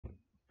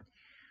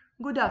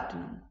Good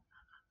afternoon.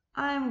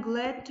 I am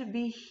glad to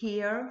be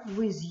here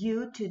with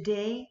you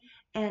today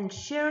and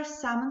share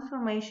some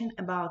information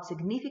about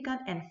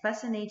significant and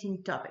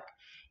fascinating topic,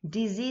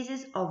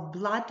 diseases of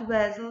blood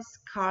vessels,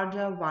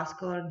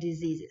 cardiovascular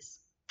diseases.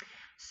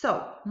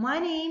 So, my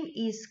name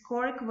is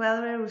Korek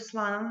Valerie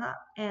Ruslanovna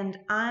and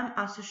I'm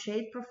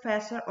Associate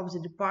Professor of the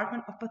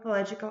Department of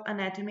Pathological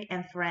Anatomy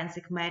and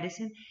Forensic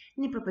Medicine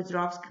in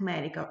Dnipropetrovsk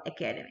Medical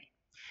Academy.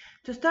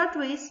 To start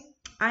with,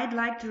 I'd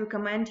like to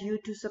recommend you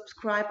to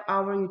subscribe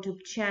our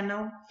YouTube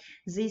channel.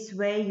 This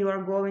way you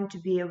are going to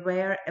be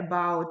aware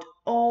about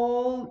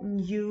all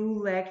new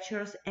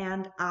lectures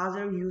and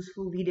other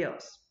useful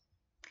videos.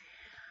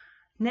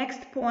 The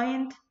next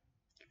point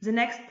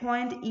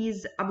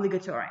is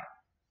obligatory.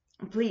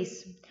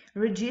 Please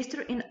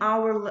register in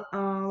our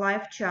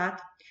live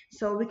chat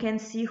so we can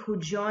see who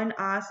joined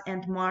us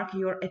and mark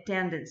your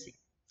attendance.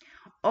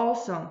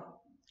 Also,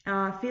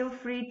 feel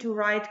free to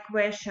write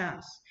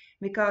questions,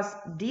 because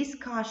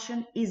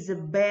discussion is the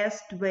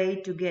best way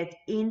to get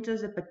into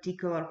the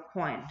particular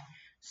point.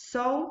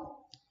 So,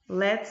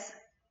 let's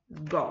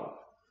go.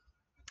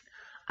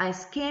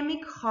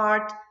 Ischemic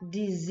heart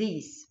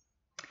disease.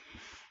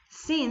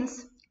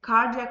 Since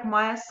cardiac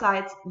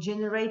myocytes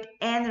generate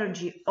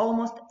energy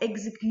almost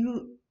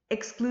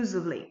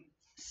exclusively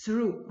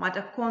through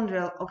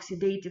mitochondrial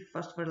oxidative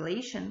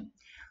phosphorylation,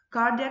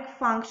 cardiac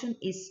function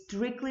is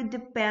strictly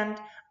dependent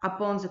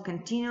upon the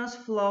continuous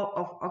flow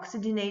of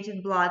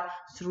oxygenated blood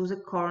through the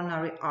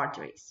coronary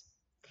arteries.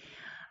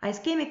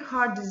 Ischemic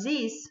heart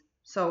disease,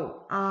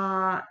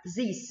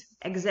 this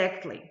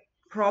exactly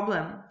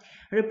problem,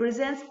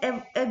 represents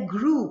a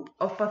group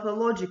of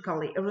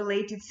pathologically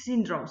related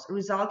syndromes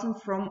resulting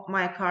from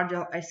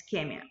myocardial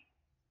ischemia.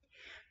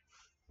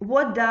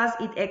 What does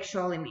it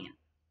actually mean?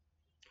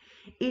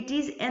 It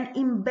is an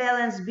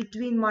imbalance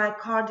between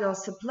myocardial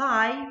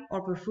supply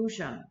or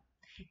perfusion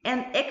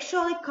and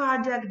actually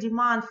cardiac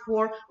demand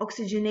for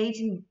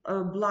oxygenating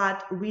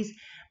blood with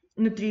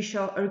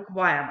nutritional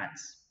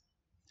requirements.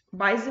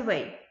 By the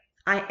way,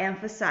 I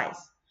emphasize,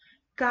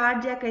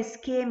 cardiac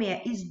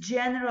ischemia is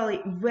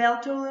generally well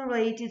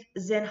tolerated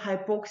than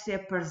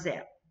hypoxia per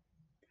se,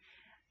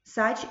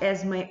 such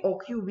as may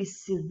occur with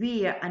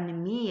severe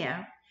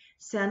anemia,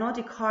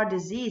 cyanotic heart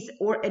disease,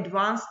 or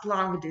advanced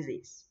lung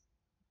disease.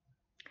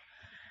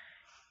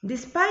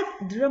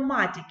 Despite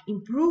dramatic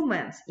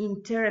improvements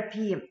in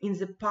therapy in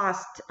the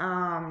past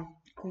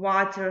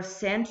quarter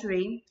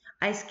century,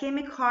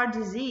 ischemic heart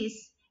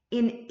disease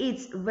in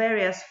its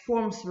various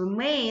forms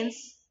remains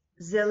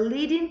the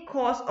leading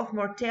cause of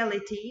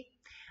mortality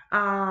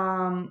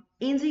in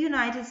the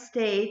United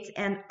States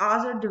and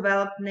other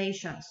developed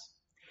nations,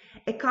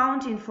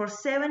 accounting for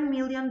 7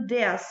 million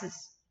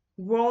deaths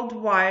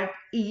worldwide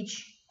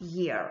each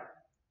year.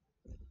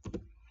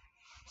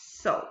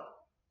 So,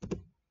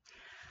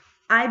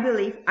 I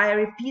believe I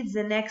repeat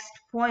the next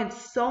point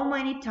so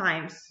many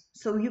times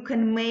so you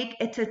can make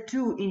a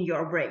tattoo in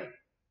your brain.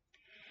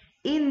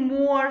 In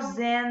more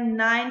than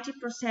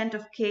 90%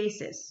 of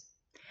cases,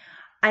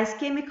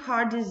 ischemic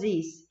heart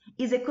disease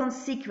is a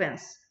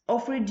consequence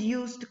of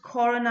reduced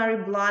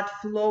coronary blood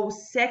flow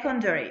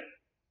secondary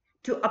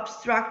to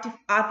obstructive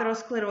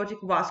atherosclerotic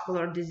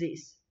vascular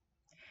disease.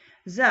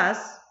 Thus,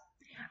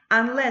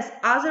 unless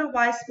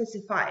otherwise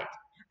specified,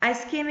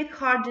 ischemic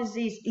heart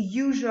disease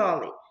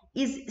usually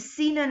is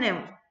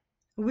synonym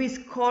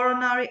with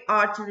coronary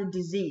artery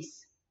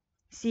disease,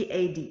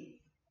 CAD.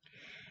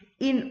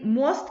 In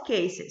most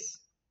cases,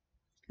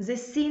 the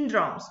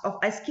syndromes of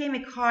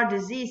ischemic heart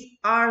disease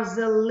are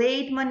the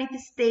late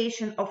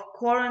manifestation of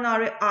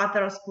coronary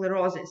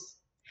atherosclerosis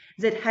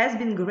that has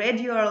been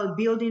gradually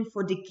building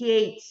for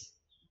decades,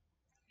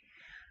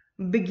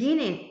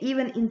 beginning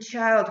even in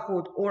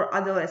childhood or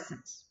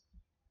adolescence.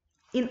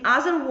 In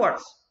other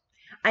words,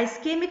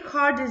 ischemic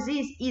heart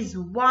disease is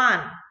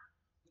one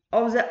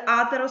of the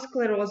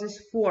atherosclerosis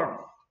form.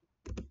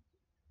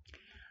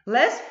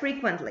 Less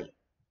frequently,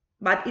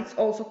 but it's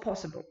also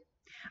possible,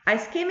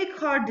 ischemic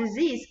heart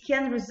disease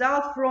can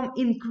result from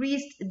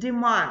increased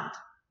demand,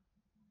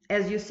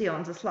 as you see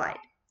on the slide,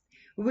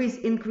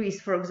 with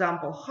increased, for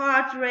example,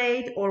 heart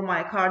rate or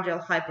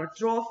myocardial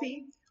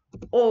hypertrophy.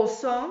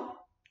 Also,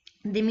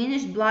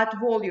 diminished blood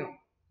volume,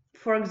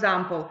 for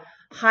example,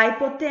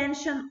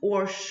 hypotension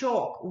or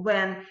shock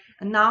when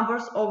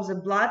numbers of the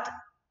blood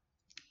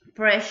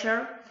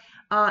pressure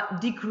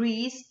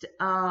decreased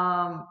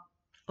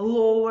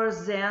lower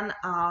than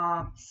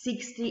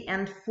 60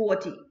 and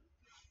 40.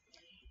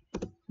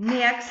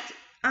 Next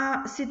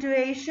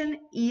situation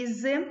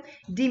is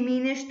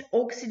diminished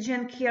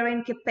oxygen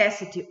carrying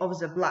capacity of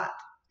the blood.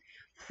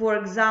 For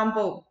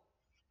example,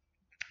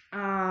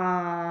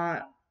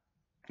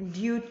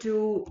 due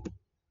to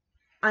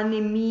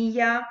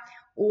anemia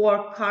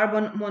or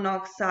carbon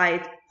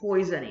monoxide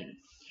poisoning.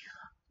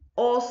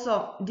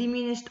 Also,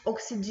 diminished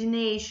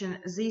oxygenation,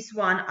 this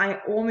one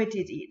I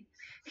omitted it.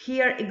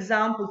 Here,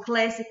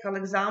 classical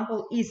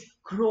example is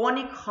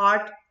chronic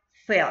heart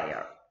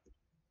failure.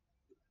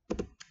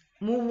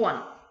 Move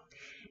on.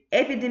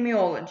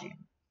 Epidemiology.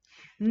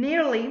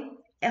 Nearly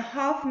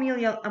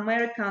 500,000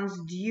 Americans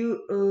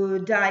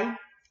die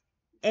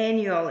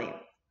annually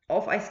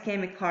of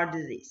ischemic heart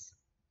disease.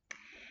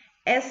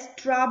 As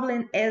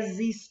troubling as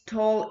this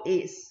toll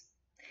is,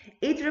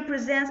 it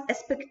represents a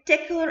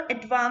spectacular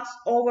advance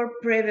over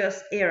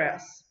previous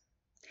eras.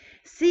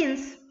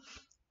 Since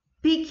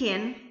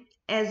peaking,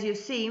 as you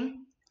see,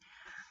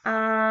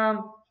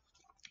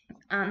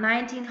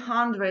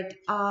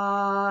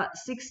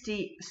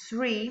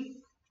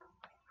 1963,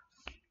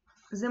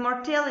 the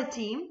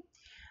mortality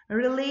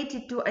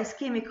related to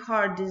ischemic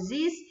heart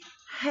disease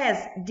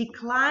has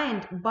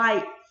declined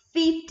by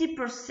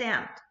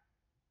 50%.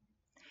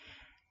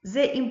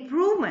 The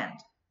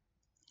improvement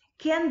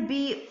can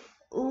be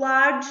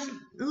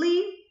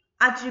largely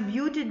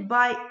attributed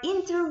by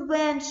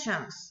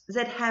interventions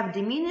that have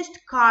diminished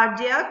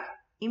cardiac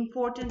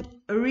important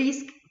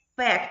risk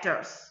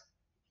factors.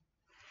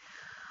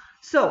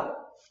 So,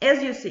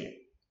 as you see,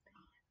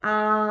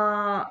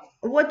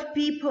 what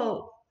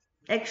people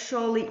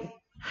actually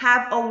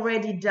have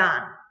already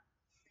done.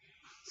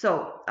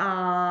 So,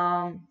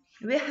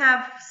 we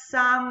have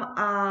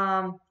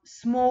some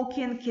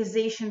smoking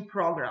cessation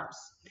programs,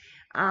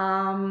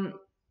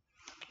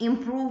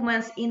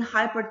 improvements in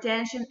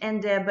hypertension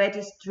and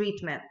diabetes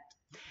treatment,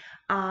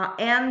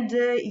 and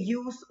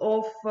use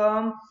of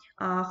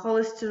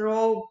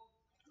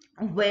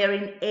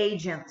cholesterol-lowering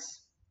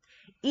agents,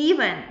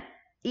 even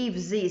if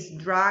these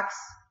drugs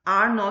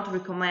are not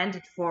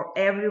recommended for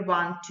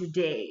everyone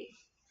today.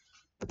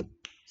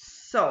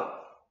 So,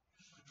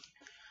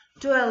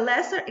 to a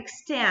lesser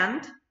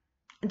extent,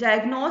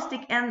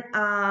 diagnostic and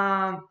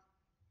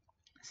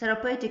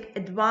therapeutic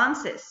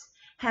advances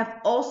have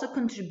also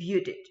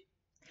contributed.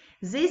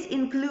 These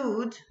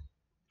include,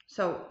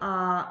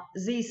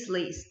 this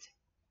list.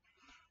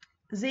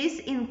 These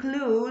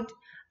include,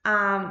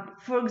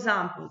 for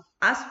example,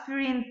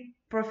 aspirin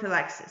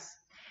prophylaxis,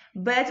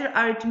 better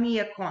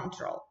arrhythmia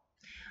control.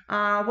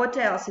 What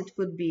else it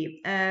could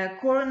be?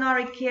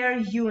 Coronary care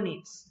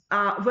units,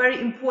 very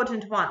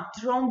important one,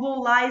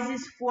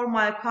 thrombolysis for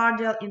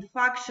myocardial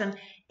infarction,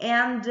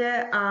 and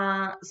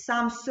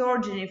some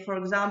surgery, for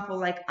example,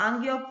 like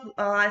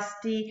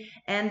angioplasty,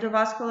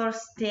 endovascular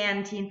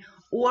stenting,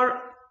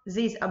 or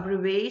this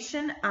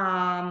abbreviation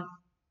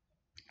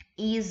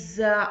is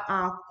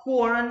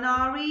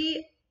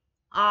coronary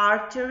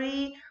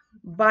artery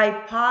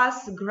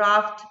bypass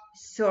graft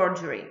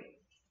surgery.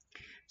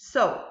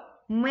 So,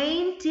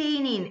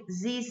 maintaining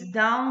this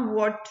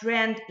downward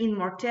trend in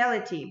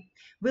mortality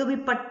will be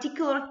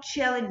particularly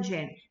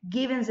challenging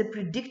given the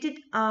predicted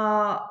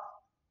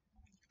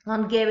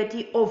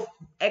longevity of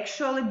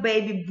actually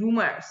baby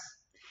boomers,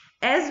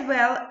 as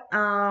well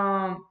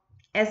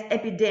as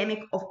epidemic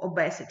of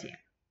obesity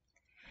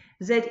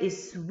that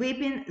is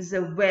sweeping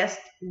the West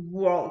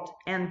world,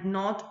 and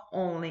not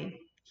only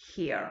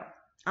here,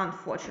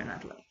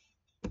 unfortunately.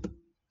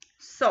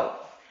 So,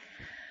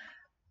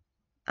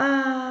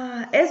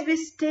 as we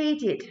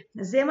stated,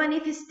 the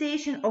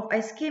manifestation of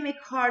ischemic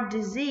heart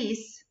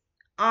disease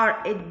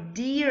are a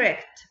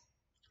direct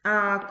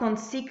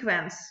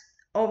consequence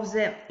of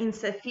the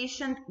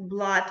insufficient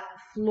blood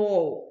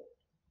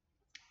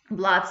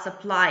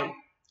supply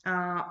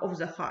of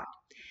the heart.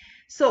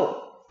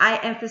 So, I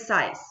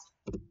emphasize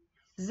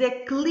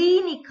the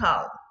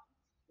clinical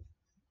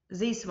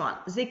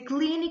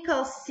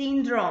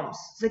syndromes,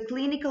 the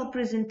clinical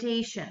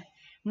presentation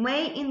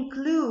may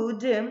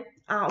include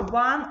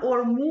one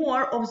or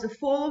more of the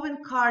following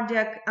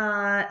cardiac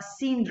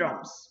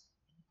syndromes.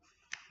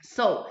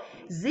 So,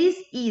 this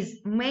is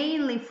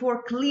mainly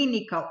for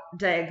clinical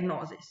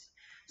diagnosis.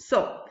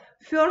 So,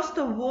 first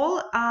of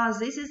all,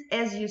 this is,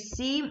 as you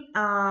see,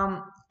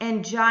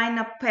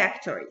 angina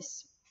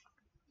pectoris.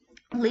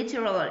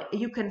 Literally,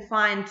 you can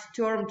find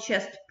term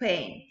chest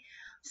pain.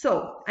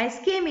 So,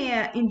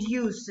 ischemia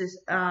induces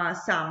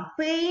some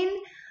pain.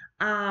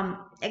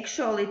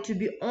 Actually, to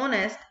be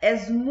honest,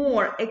 as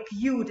more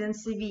acute and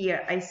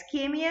severe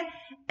ischemia,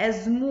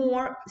 as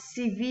more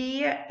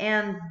severe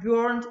and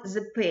burned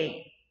the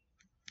pain.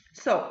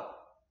 So,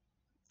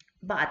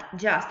 but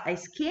just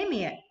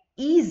ischemia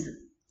is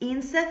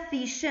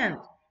insufficient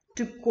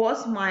to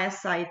cause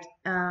myocyte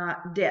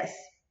death.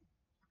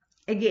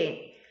 Again,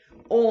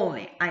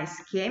 only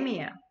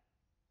ischemia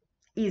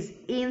is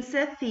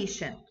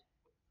insufficient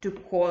to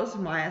cause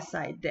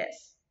myocyte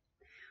death.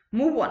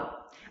 Move on.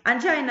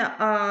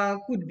 Angina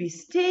could be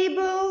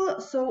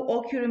stable, so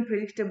occurring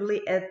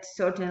predictably at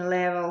certain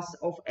levels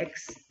of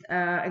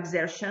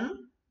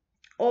exertion.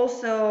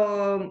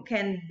 Also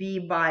can be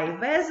by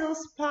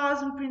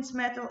vasospasm,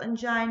 Prinzmetal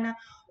angina,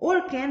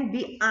 or can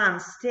be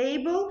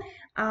unstable,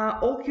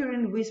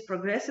 occurring with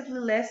progressively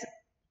less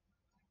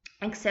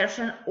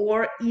exertion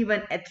or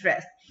even at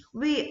rest.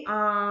 We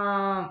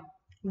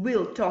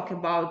will talk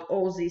about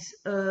all these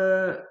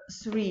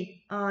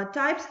three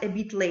types a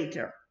bit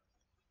later.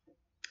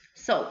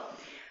 So,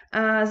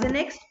 the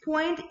next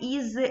point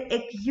is the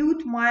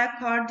acute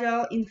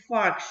myocardial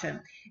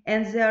infarction,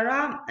 and there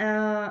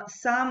are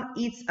some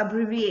its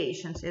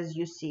abbreviations, as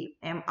you see,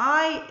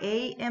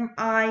 MI,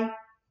 AMI,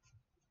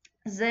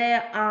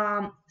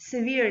 the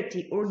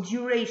severity or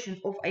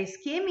duration of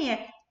ischemia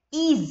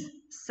is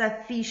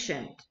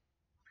sufficient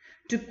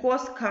to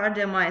cause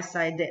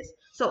cardiomyocyte death.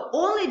 So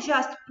only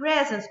just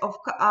presence of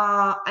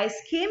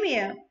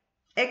ischemia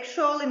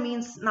actually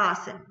means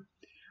nothing,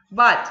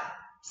 but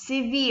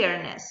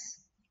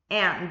severeness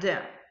and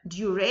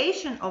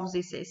duration of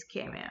this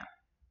ischemia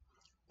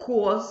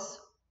cause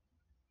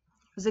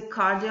the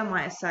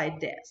cardiomyocyte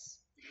death.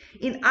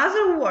 In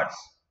other words,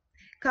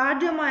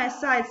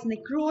 cardiomyocyte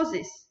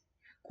necrosis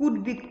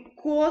could be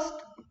caused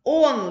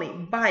only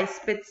by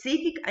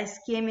specific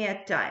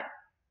ischemia type,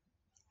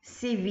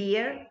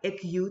 severe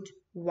acute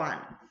 1.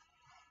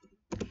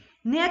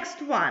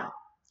 Next one,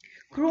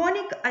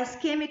 chronic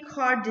ischemic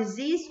heart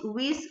disease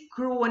with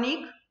chronic,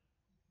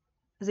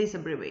 this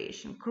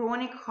abbreviation,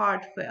 chronic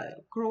heart failure,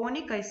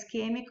 chronic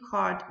ischemic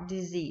heart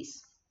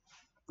disease.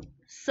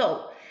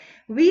 So,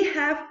 we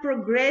have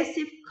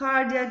progressive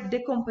cardiac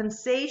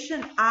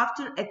decompensation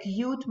after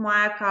acute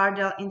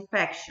myocardial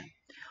infarction,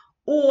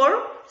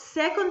 or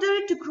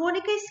secondary to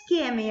chronic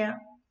ischemia,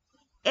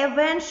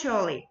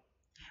 eventually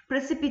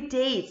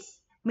precipitates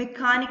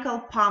mechanical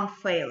pump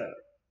failure.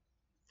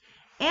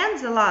 And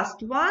the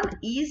last one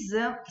is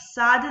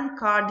sudden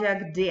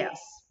cardiac death.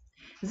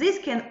 This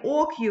can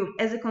occur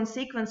as a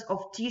consequence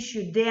of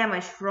tissue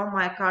damage from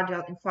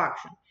myocardial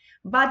infarction,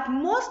 but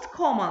most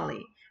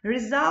commonly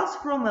results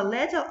from a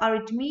lethal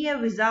arrhythmia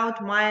without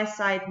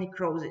myocyte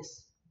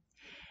necrosis.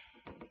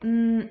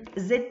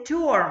 The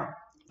term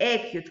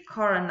acute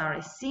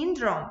coronary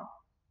syndrome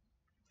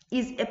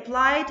is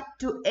applied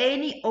to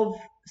any of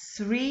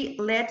 3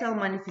 lethal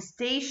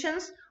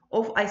manifestations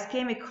of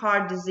ischemic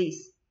heart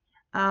disease: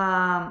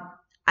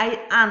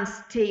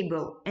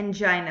 unstable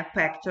angina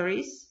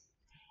pectoris,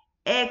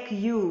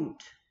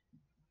 acute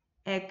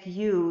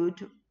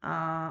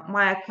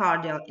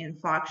myocardial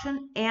infarction,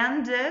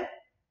 and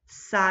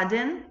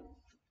sudden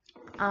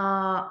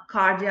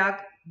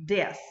cardiac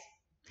death.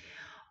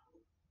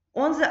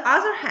 On the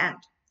other hand,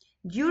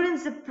 during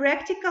the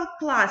practical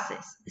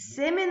classes,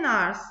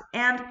 seminars,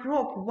 and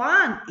Croc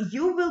 1,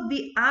 you will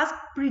be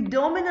asked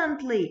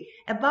predominantly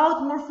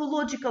about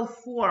morphological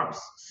forms.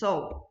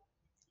 So,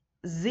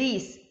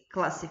 this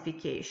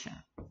classification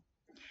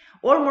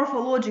or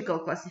morphological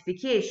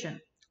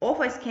classification of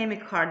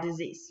ischemic heart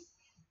disease.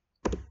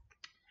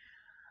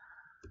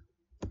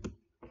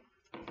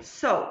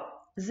 So,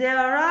 there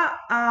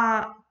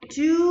are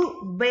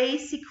 2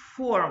 basic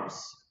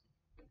forms,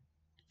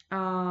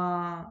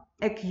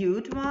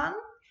 acute one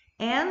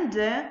and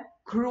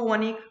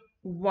chronic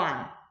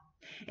one.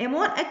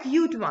 Among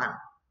acute one,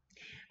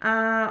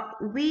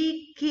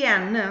 we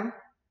can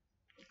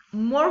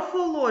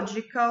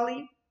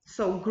morphologically,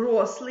 so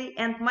grossly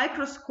and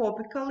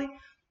microscopically,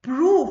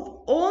 prove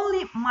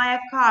only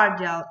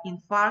myocardial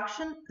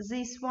infarction,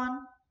 this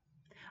one,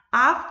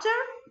 after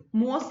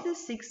mostly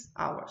 6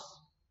 hours.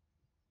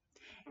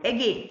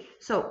 Again,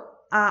 so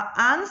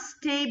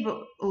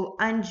unstable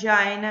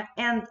angina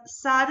and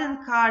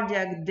sudden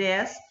cardiac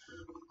death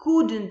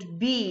couldn't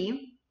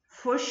be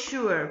for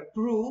sure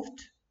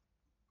proved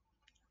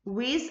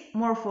with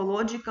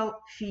morphological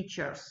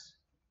features.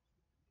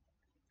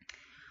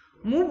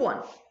 Move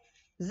on.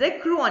 The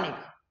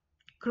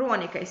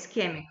chronic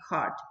ischemic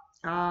heart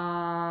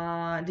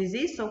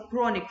disease, so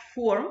chronic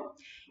form,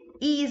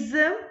 is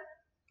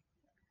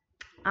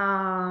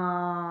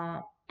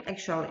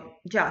actually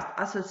just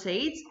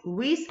associates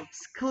with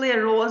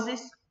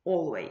sclerosis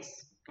always.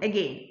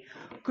 Again,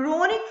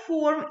 chronic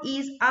form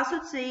is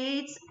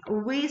associates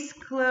with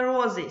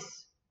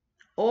sclerosis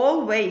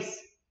always,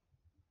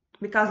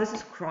 because this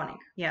is chronic,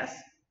 yes.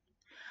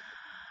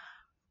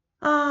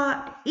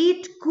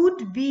 It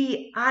could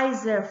be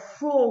either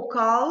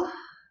focal,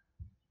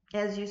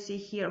 as you see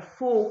here,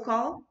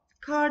 focal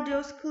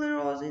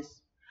cardiosclerosis,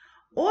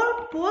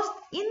 or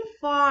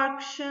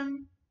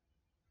post-infarction,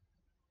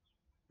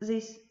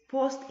 this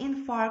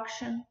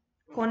post-infarction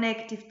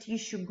connective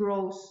tissue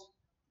growth.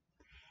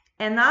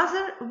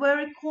 Another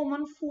very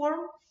common form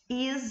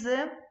is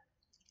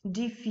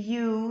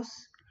diffuse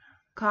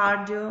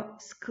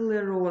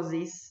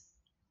cardiosclerosis.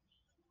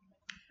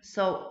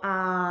 So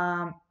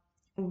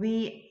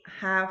we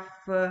have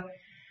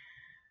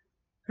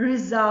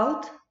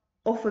result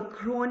of a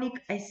chronic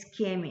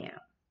ischemia.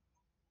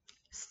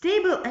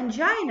 Stable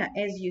angina,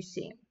 as you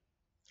see,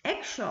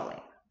 actually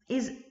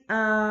is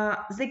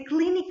the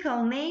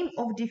clinical name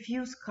of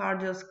diffuse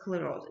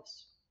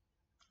cardiosclerosis.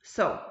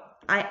 So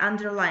I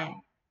underline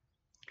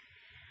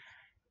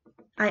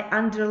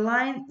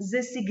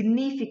the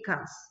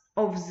significance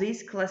of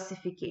this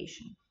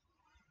classification.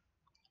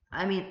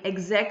 I mean,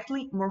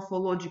 exactly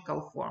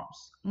morphological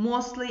forms.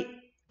 Mostly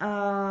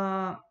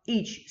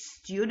each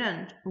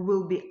student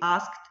will be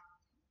asked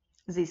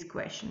this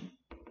question.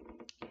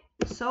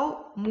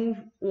 So move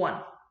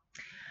on.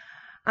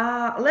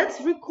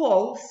 Let's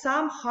recall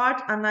some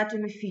heart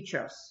anatomy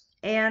features.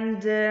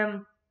 And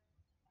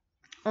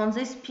on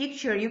this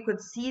picture, you could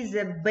see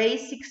the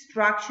basic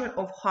structure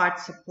of heart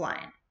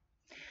supply.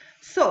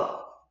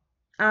 So,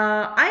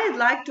 I'd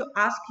like to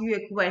ask you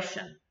a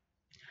question.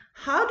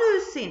 How do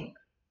you think?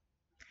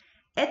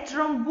 A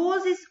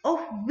thrombosis of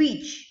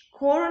which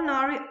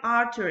coronary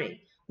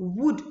artery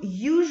would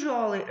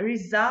usually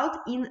result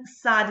in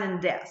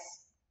sudden death?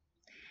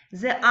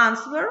 The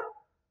answer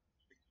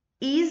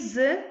is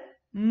the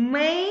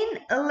main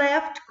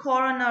left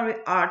coronary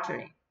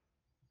artery.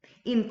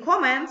 In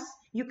comments,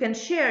 you can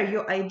share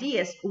your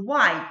ideas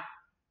why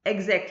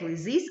exactly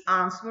this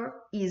answer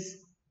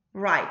is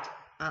right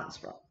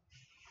answer.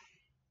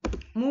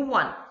 Move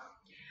on.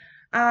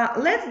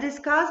 Let's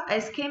discuss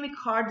ischemic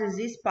heart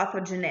disease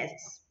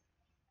pathogenesis.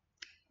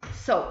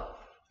 So,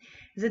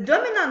 the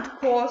dominant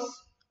cause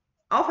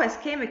of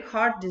ischemic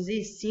heart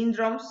disease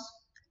syndromes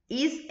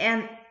is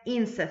an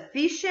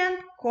insufficient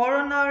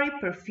coronary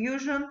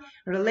perfusion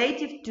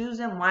relative to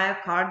the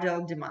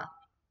myocardial demand.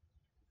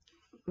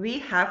 We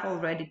have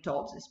already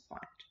told this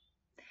point.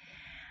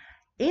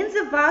 In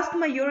the vast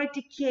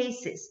majority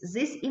cases,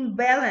 this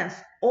imbalance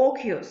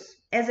occurs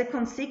as a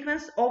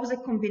consequence of the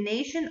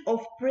combination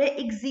of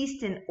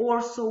pre-existing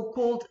or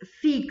so-called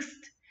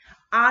fixed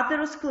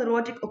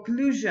atherosclerotic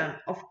occlusion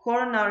of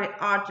coronary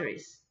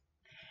arteries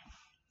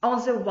on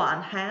the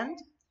one hand,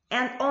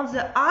 and on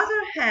the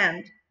other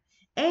hand,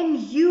 a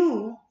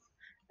new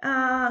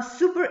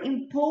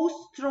superimposed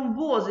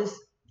thrombosis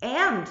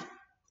and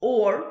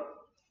or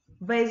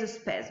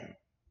vasospasm.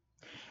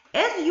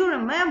 As you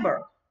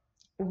remember,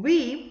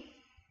 we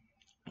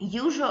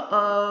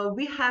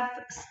have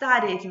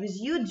studied with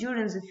you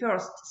during the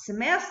first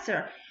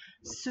semester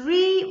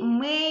three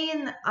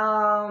main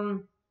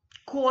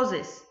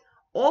causes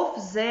of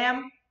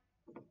the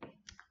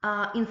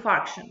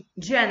infarction,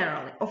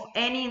 generally, of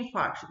any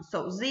infarction.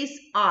 So these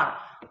are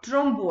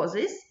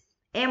thrombosis,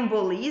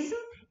 embolism,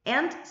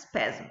 and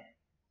spasm.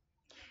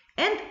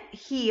 And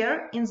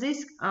here in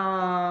this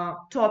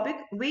topic,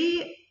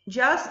 we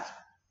just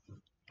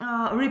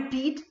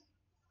repeat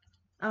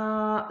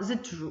the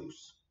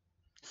truth.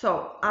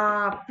 So,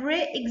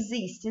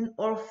 pre-existing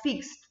or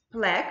fixed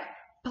plaque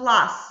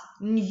plus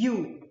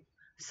new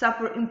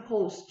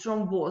superimposed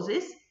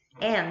thrombosis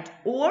and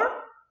or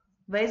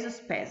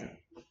vasospasm.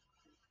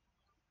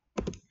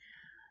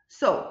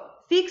 So,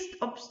 fixed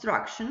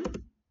obstruction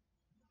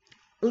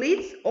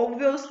leads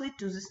obviously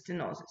to the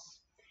stenosis.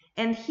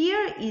 And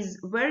here is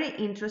very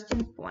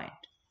interesting point.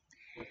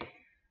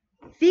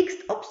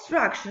 Fixed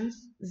obstructions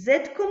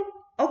that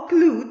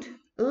occlude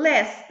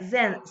less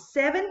than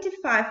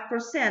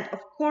 75% of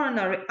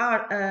coronary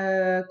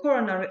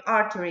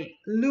artery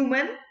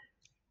lumen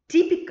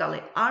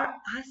typically are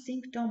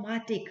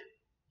asymptomatic,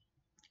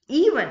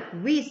 even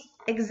with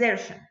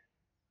exertion.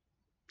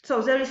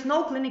 So there is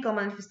no clinical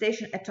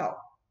manifestation at all.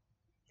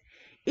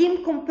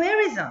 In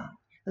comparison,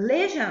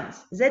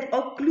 lesions that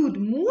occlude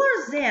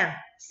more than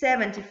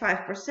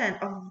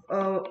 75%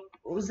 of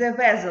the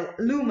vessel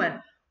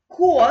lumen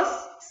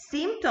cause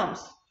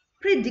symptoms,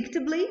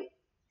 predictably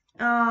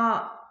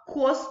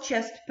cause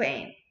chest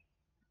pain,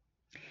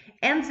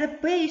 and the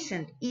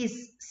patient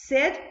is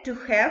said to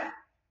have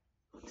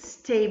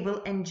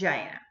stable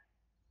angina.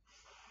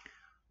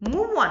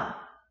 Move on.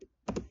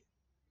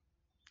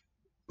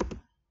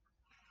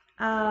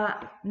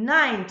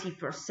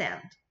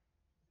 90%.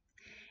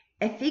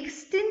 A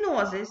fixed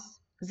stenosis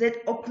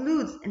that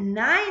occludes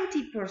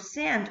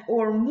 90%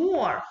 or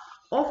more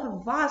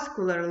of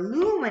vascular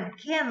lumen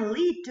can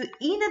lead to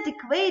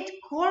inadequate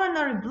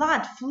coronary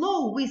blood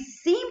flow with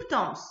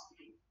symptoms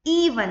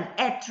even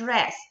at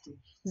rest.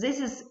 This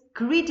is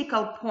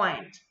critical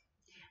point,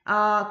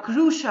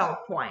 crucial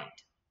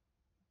point,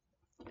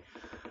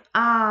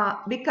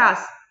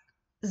 because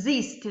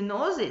this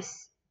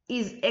stenosis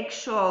is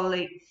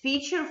actually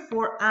feature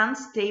for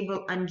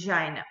unstable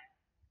angina.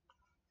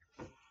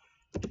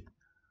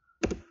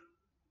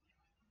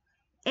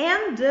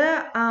 And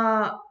the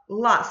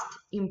last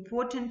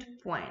important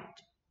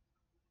point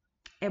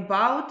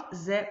about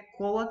the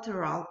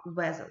collateral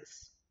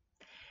vessels.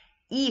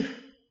 If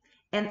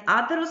an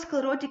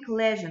atherosclerotic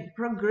lesion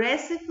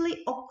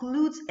progressively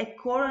occludes a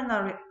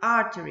coronary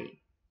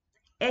artery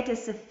at a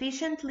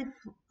sufficiently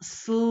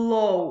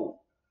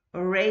slow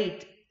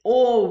rate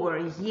over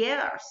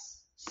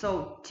years,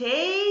 so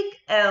take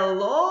a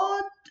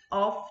lot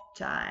of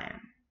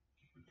time.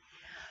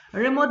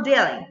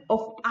 Remodeling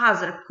of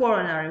other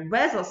coronary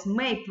vessels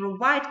may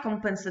provide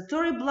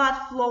compensatory blood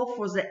flow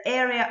for the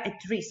area at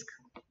risk.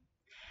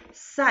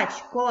 Such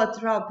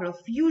collateral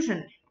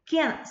perfusion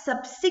can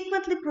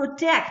subsequently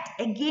protect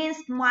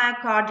against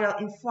myocardial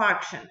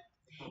infarction,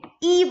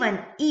 even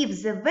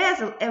if the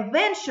vessel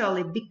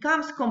eventually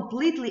becomes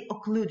completely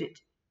occluded.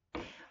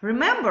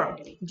 Remember,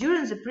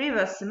 during the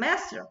previous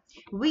semester,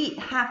 we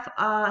have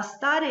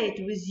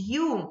studied with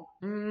you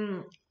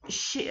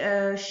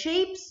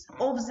shapes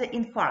of the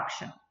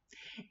infarction,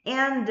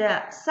 and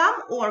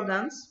some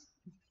organs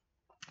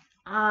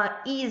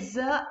are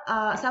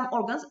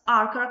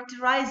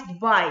characterized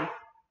by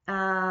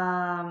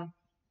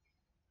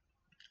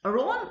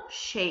wrong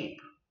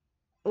shape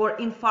or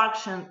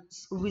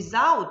infarctions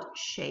without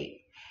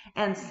shape,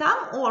 and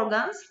some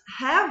organs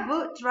have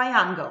a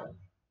triangle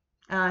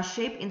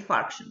shape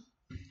infarction.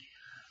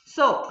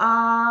 So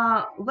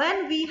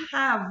when we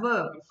have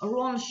a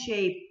wrong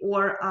shape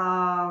or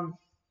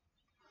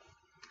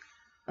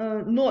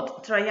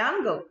not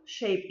triangle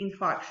shape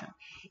infarction,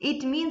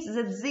 it means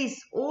that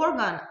this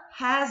organ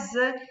has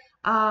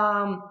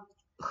a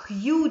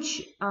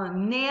huge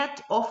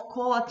net of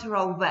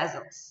collateral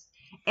vessels,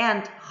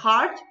 and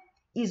heart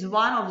is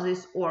one of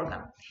these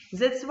organs.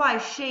 That's why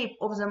shape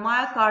of the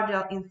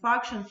myocardial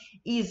infarction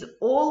is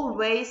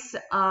always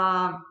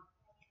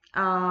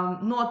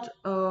not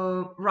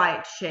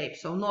right shape,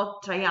 so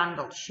not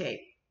triangle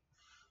shape.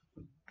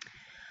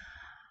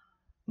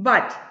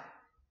 But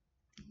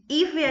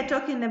if we are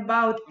talking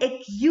about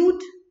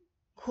acute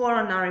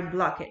coronary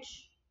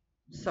blockage,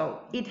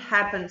 so it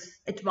happens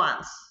at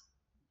once.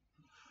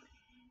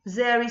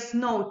 There is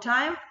no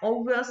time,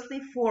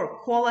 obviously,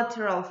 for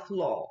collateral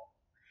flow.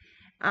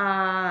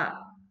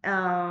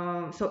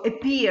 So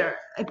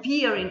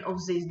appearing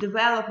of this,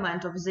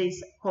 development of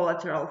this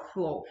collateral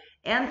flow,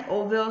 and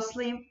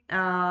obviously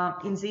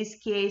in this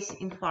case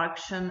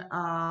infarction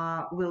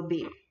will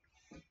be.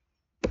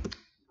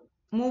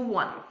 Move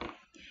on.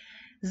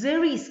 The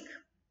risk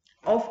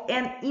of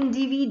an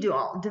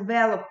individual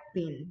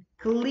developing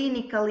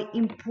clinically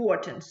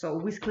important, so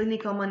with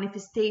clinical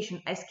manifestation,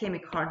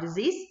 ischemic heart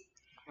disease,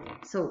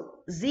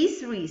 so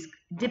this risk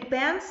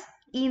depends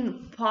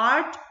in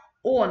part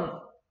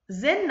on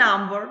the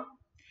number,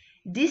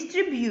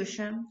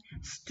 distribution,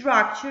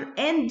 structure,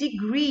 and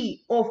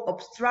degree of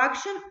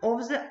obstruction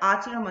of the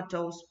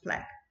arteriomatous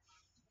plaque.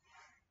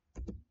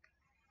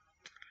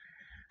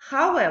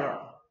 However,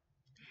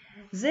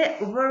 the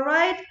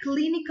varied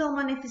clinical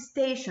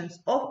manifestations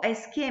of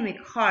ischemic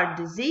heart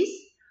disease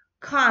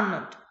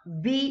cannot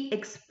be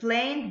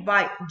explained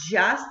by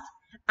just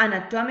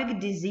anatomic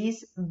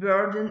disease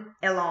burden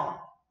alone.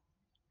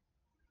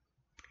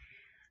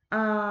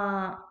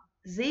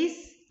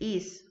 This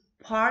is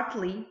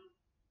partly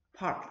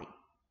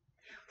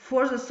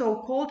for the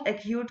so-called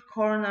acute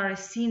coronary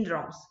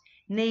syndromes,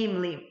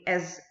 namely,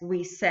 as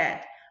we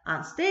said,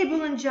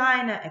 unstable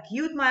angina,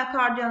 acute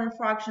myocardial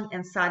infarction,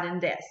 and sudden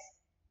death.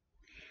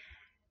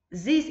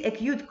 These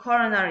acute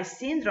coronary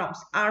syndromes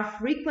are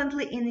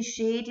frequently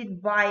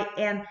initiated by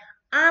an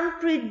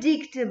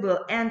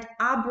unpredictable and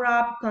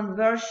abrupt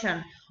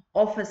conversion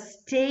of a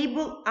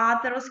stable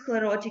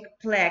atherosclerotic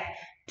plaque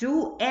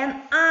to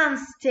an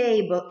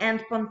unstable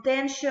and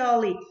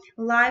potentially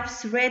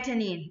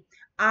life-threatening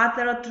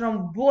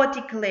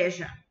atherothrombotic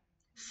lesion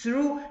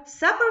through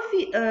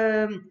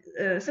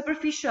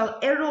superficial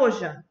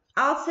erosion,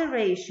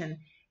 ulceration,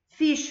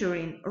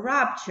 fissuring,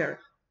 rupture,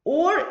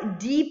 or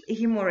deep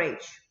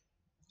hemorrhage,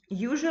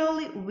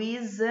 usually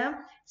with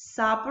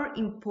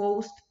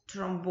superimposed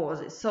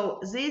thrombosis. So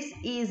this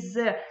is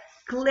the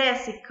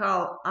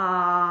classical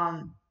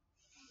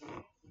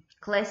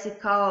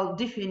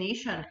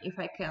definition, if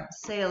I can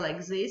say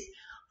like this,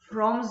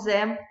 from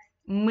the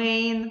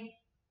main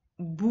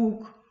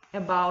book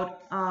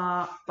about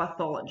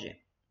pathology.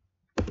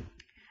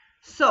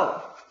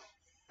 So,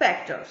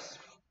 factors.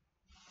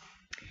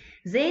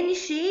 The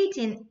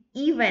initiating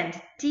event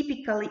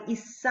typically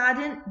is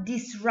sudden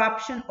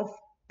disruption of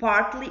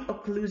partly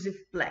occlusive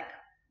plaque.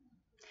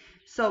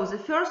 So the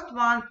first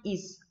one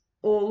is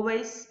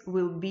always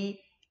will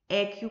be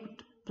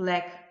acute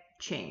plaque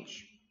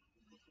change.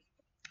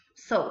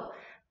 So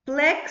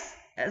plaques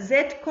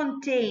that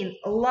contain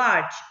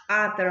large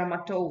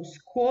atheromatous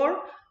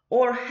core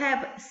or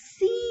have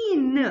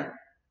thin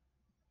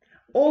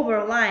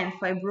overlying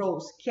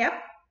fibrous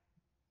cap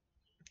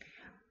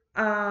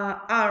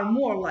are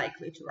more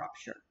likely to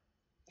rupture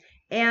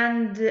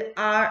and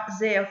are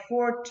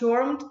therefore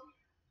termed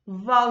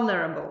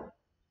vulnerable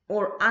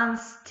or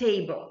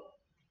unstable.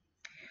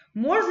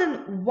 More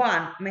than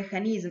one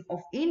mechanism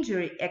of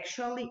injury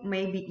actually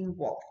may be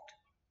involved,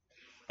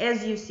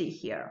 as you see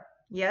here.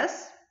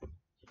 Yes?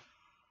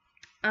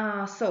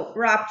 So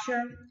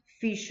rupture,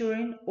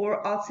 fissuring,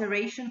 or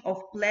ulceration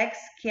of plaques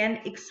can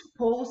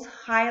expose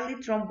highly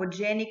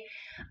thrombogenic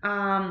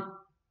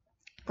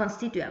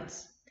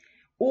constituents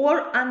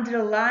or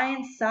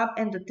underlying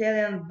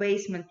subendothelial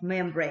basement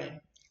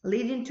membrane,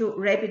 leading to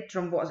rapid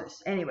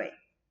thrombosis. Anyway,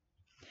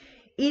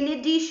 in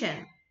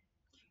addition,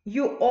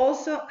 you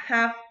also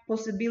have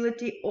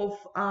possibility of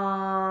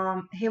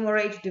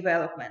hemorrhage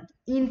development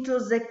into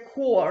the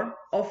core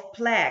of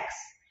plaques,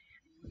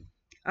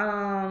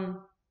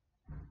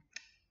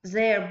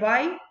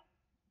 thereby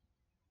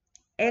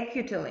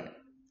acutely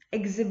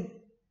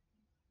exacerbating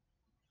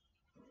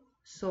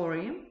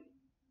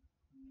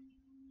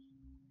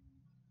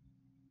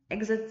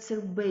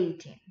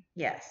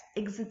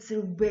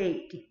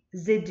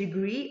the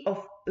degree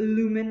of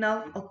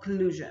luminal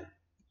occlusion.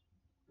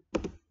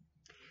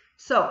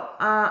 So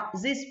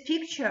this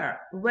picture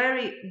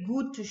very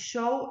good to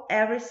show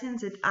everything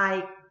that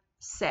I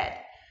said.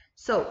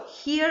 So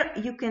here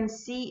you can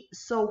see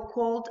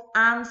so-called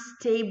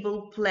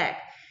unstable plaque.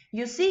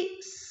 You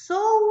see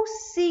so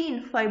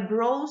thin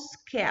fibrous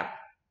cap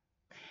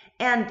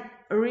and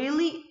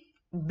really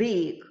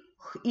big,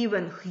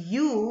 even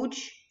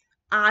huge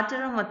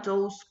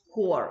atheromatous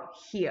core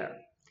here.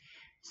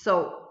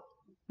 So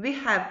we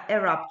have a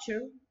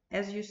rupture,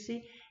 as you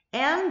see,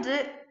 and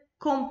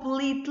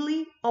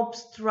completely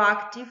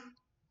obstructive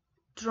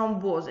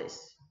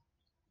thrombosis.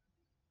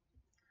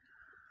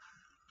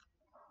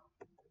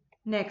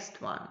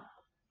 Next one.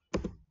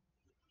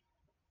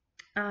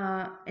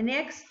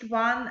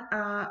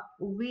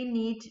 We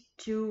need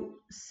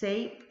to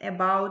say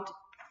about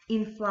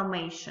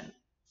inflammation.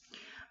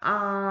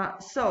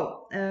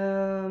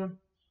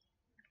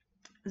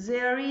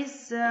 There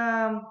is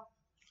a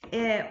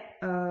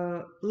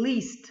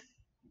list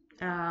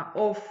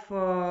of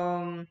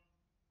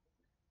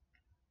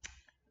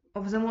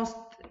the most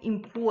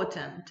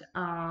important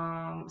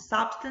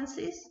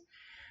substances,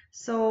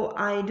 so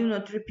I do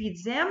not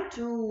repeat them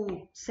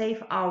to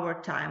save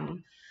our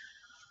time.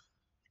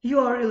 You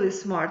are really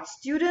smart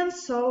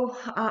students, so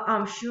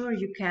I'm sure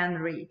you can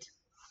read.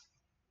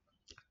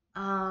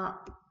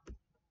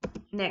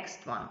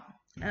 Next one.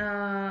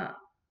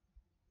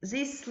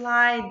 This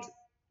slide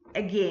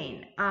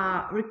again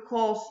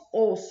recalls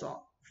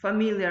also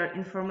familiar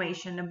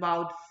information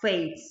about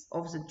fates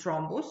of the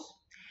thrombus,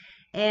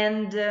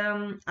 and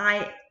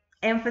I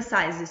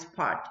emphasize this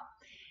part.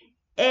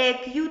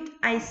 Acute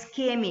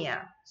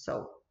ischemia,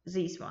 so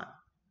this one.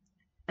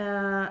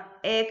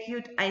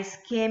 Acute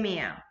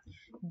ischemia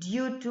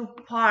due to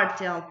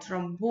partial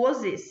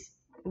thrombosis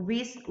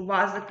with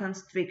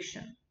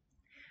vasoconstriction.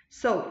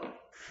 So,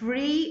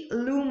 free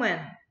lumen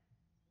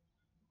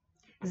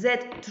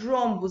that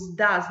thrombus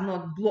does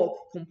not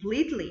block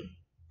completely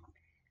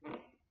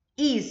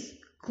is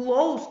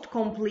closed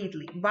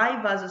completely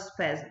by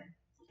vasospasm.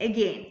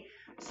 Again,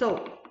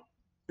 so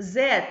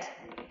that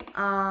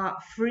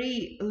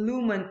free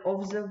lumen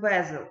of the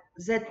vessel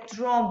that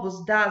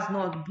thrombus does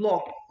not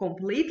block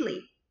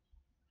completely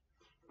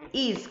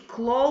is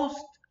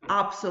closed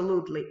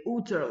absolutely,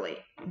 utterly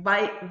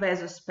by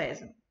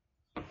vasospasm.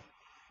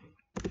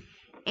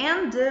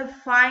 And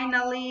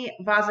finally,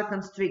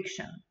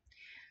 vasoconstriction.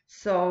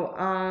 So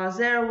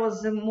there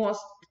was the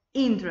most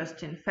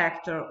interesting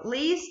factor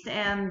list,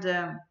 and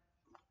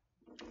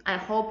I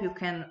hope you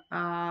can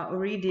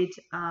read it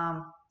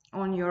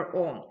on your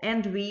own,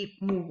 and we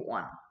move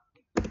on.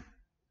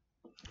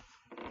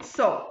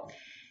 So,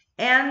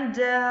 and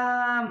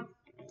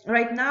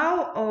right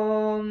now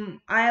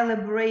I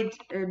elaborate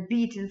a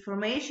bit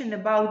information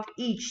about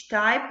each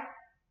type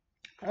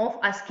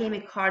of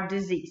ischemic heart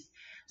disease.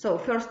 So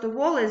first of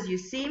all, as you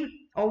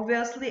see,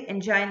 obviously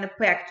angina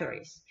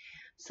pectoris.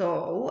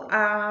 So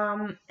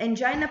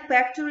angina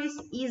pectoris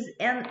is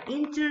an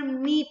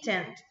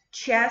intermittent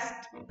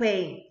chest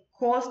pain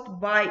caused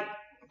by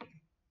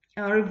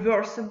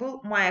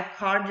reversible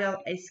myocardial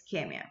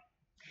ischemia.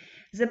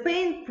 The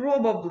pain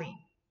probably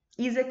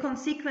is a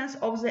consequence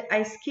of the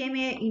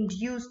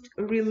ischemia-induced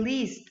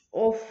release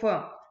of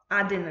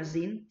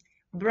adenosine,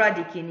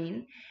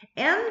 bradykinin,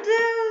 and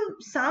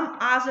some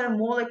other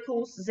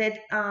molecules that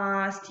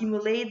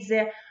stimulate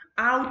the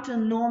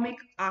autonomic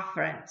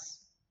afferents.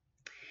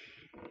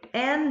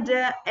 And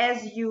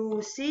as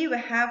you see, we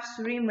have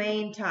three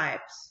main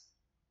types.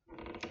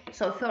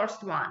 So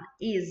first one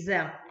is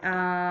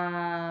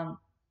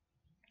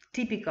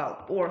typical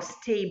or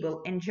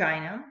stable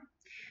angina.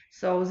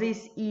 So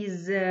this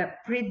is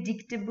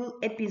predictable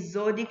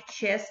episodic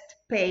chest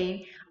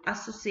pain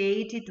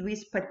associated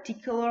with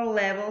particular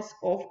levels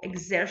of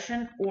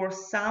exertion or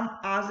some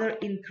other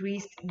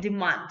increased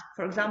demand.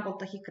 For example,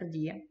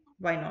 tachycardia.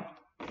 Why not?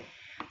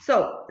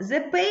 So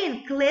the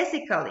pain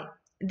classically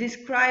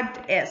described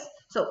as,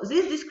 so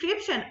this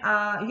description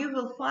you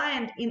will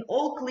find in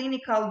all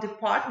clinical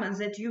departments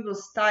that you will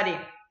study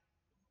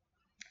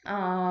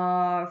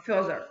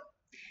further.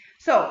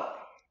 So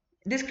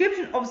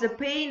description of the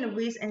pain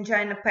with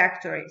angina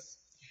pectoris.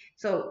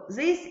 So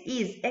this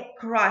is a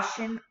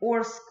crushing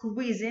or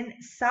squeezing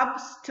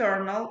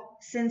substernal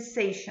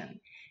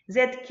sensation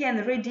that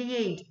can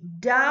radiate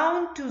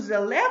down to the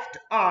left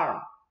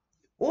arm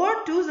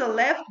or to the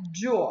left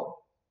jaw,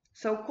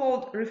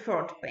 so-called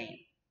referred pain.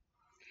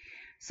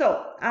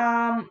 So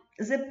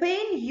the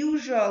pain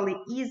usually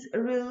is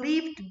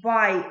relieved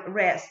by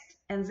rest,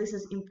 and this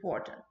is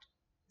important.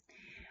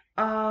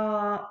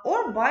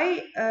 Or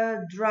by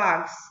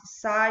drugs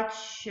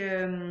such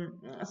as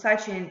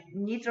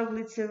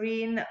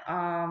nitroglycerin,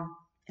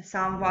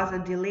 some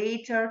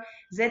vasodilator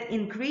that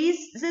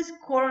increase this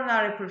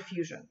coronary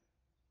perfusion.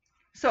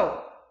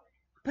 So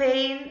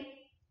pain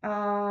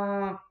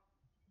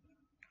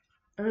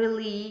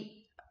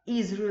really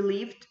is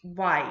relieved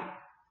by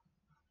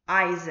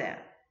either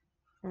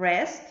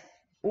rest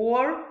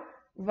or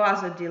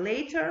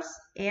vasodilators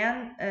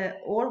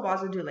or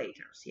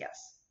vasodilators,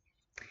 yes.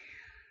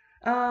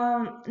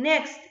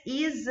 Next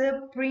is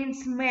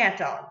Prince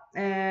metal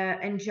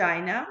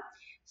angina.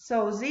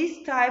 So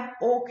this type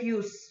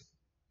occurs,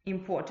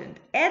 important,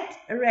 at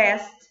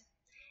rest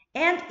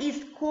and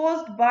is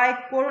caused by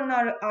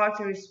coronary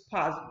artery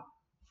spasm.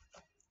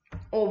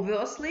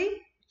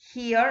 Obviously,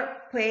 here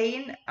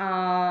pain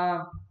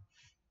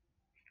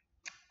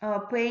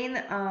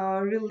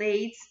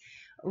relates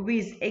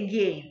with,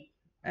 again,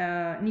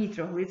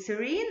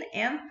 nitroglycerin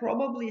and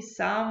probably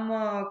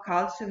some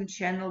calcium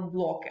channel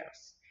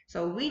blockers.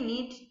 So we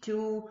need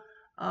to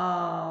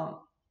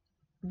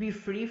be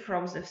free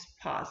from the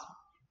spasm.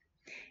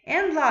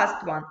 And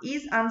last one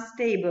is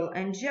unstable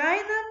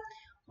angina,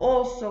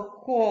 also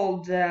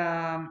called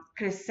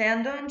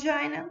crescendo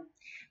angina.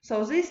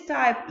 So this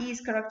type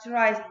is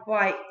characterized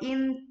by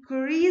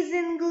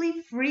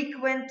increasingly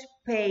frequent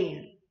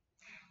pain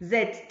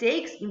that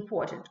takes,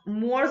 important,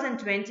 more than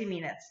 20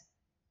 minutes.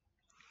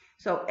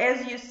 So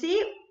as you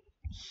see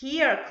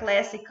here,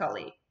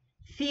 classically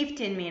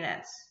 15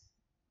 minutes.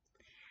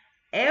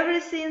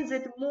 Everything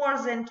that more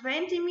than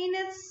 20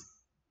 minutes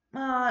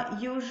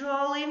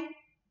usually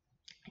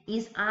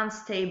is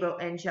unstable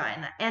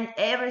angina, and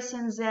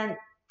everything that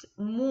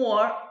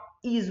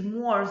is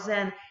more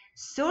than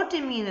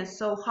 30 minutes,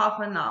 so half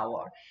an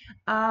hour,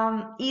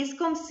 is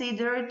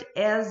considered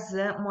as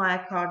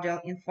myocardial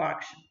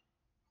infarction.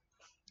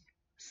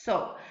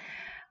 So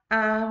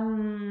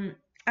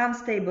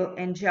unstable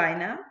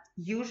angina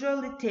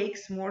usually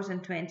takes more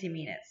than 20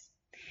 minutes.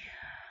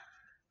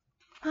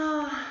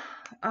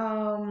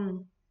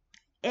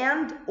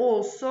 And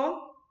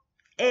also,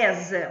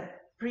 as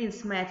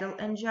Prince metal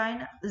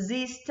angina,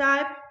 this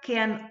type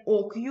can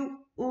occur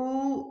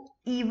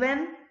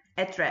even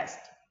at rest.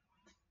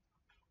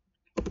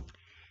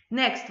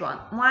 Next one,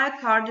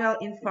 myocardial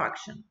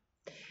infarction.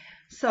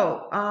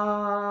 So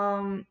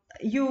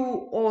you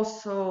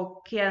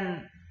also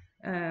can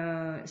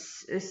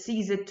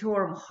see the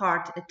term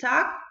heart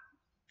attack.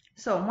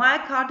 So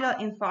myocardial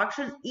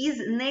infarction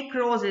is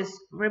necrosis.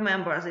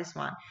 Remember this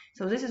one.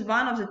 So this is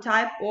one of the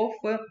type of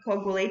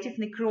coagulative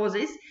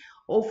necrosis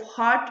of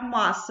heart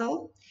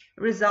muscle,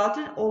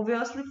 resulting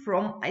obviously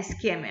from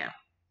ischemia.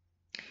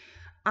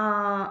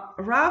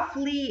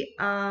 Roughly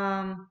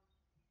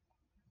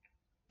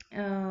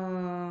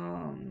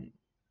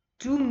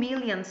 2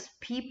 million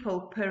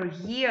people per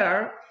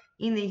year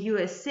in the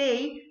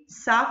USA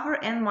suffer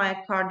an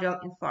myocardial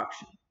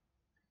infarction.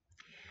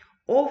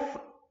 Of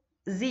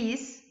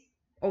this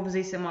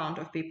amount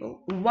of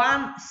people,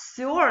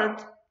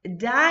 1/3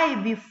 die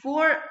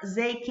before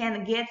they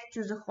can get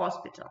to the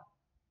hospital.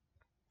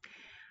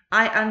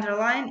 I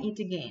underline it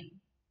again.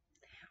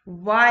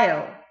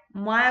 While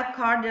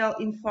myocardial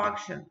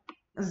infarction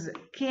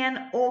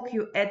can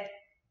occur at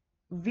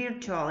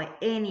virtually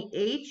any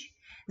age,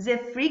 the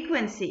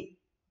frequency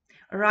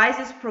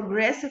rises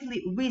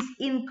progressively with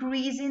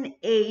increasing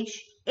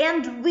age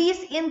and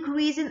with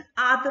increasing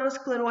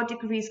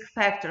atherosclerotic risk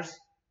factors,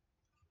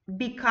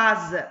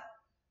 because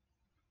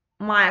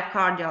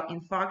myocardial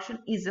infarction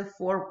is a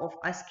form of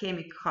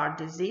ischemic heart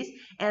disease,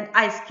 and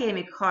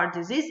ischemic heart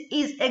disease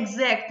is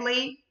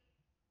exactly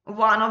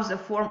one of the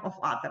forms of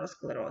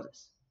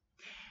atherosclerosis.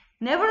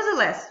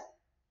 Nevertheless,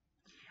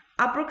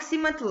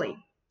 approximately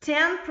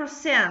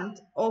 10%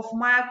 of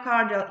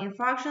myocardial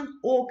infarction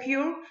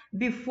occur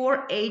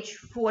before age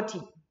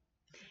 40,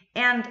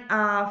 and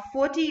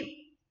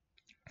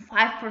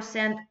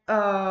 45%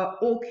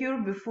 occur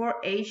before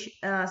age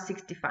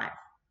 65.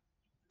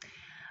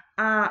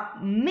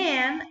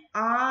 Men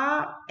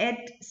are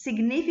at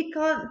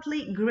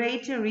significantly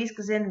greater risk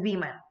than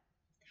women.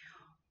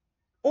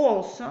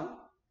 Also,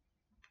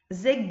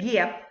 the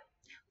gap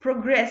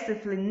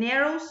progressively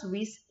narrows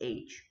with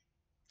age.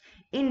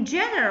 In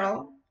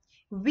general,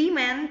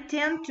 women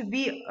tend to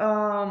be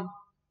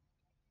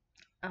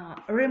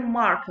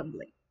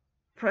remarkably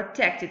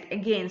protected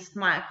against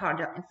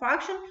myocardial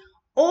infarction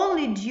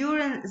only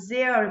during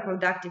their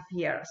reproductive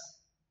years.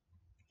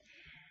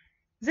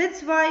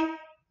 That's why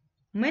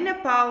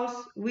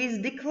menopause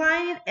with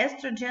declining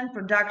estrogen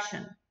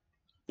production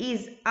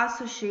is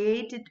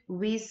associated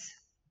with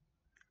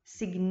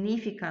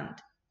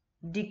significant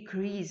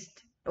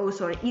increased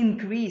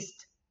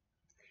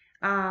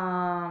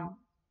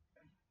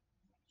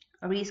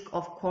risk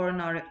of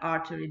coronary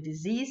artery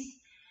disease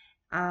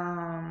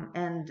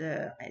and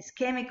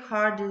ischemic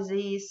heart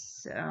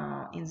disease.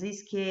 In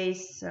this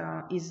case,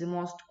 is the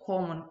most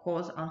common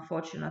cause,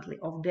 unfortunately,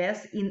 of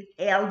death in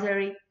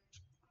elderly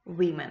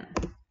women.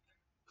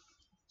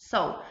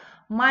 So,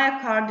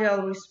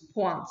 myocardial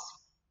response.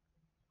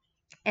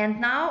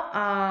 And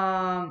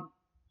now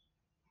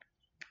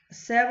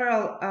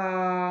several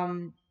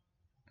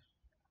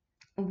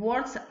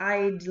words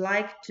I'd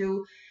like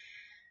to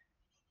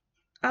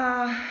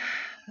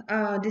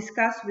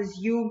discuss with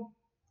you.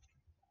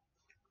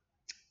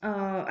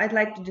 I'd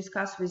like to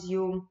discuss with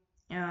you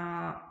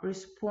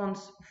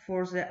response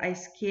for the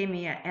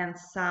ischemia and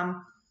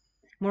some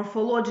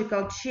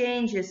morphological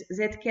changes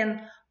that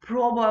can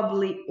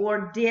probably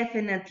or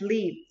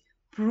definitely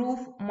prove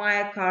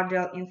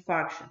myocardial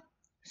infarction.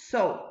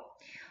 So,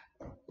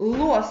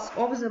 loss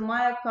of the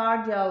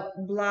myocardial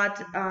blood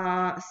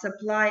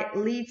supply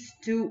leads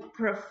to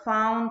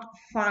profound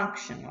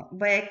functional,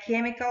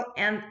 biochemical,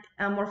 and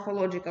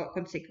morphological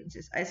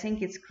consequences. I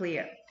think it's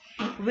clear.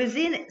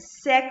 Within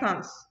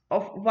seconds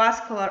of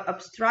vascular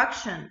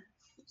obstruction,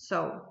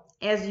 so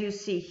as you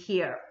see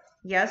here,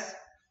 yes,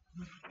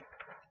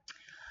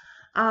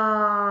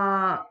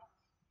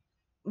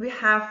 we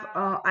have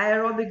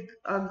aerobic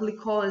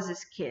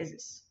glycolysis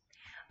cases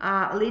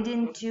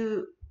leading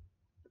to,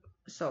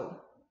 so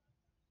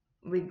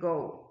we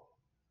go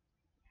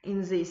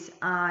in this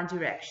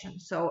direction,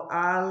 so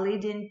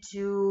leading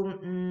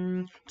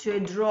to a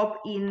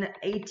drop in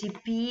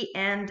ATP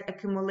and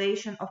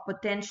accumulation of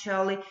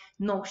potentially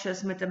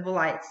noxious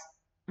metabolites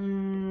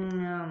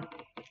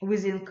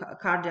within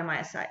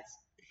cardiomyocytes.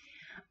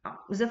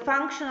 The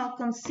functional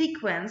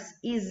consequence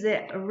is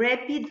the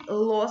rapid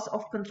loss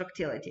of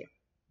contractility,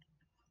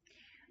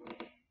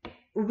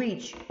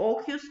 which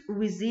occurs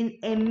within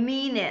a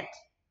minute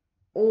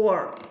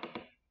or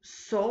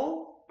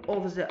so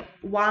of the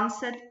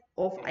onset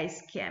of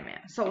ischemia.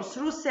 So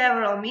through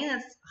several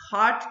minutes,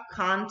 heart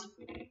can't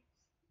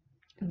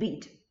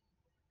beat.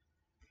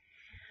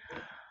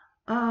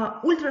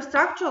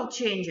 Ultrastructural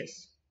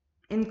changes,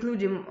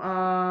 including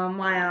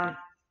myofibril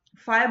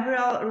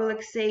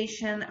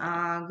relaxation,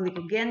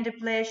 glycogen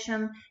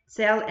depletion,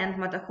 cell and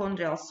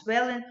mitochondrial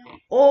swelling,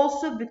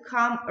 also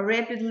become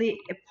rapidly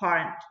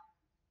apparent.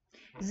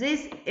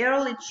 These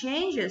early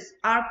changes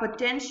are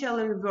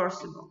potentially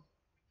reversible.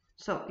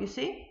 So you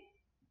see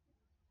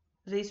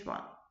this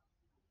one,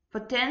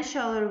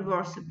 potentially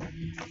reversible,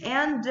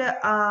 and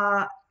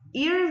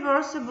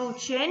irreversible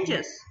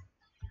changes.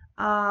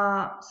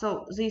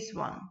 So this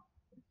one,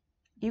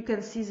 you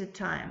can see the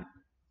time.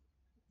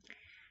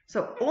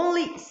 So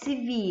only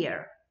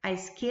severe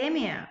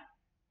ischemia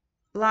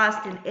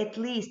lasting at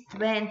least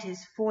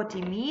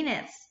 20-40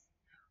 minutes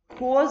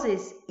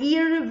causes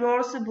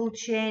irreversible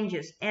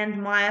changes and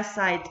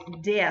myocyte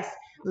death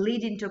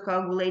leading to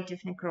coagulative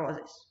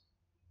necrosis.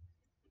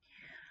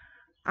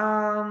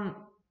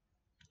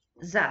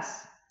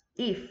 Thus,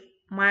 if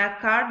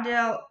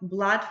myocardial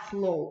blood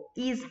flow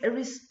is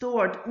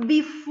restored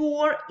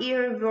before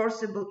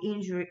irreversible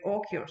injury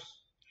occurs,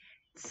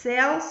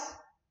 cells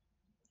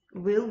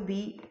will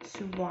be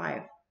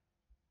survived.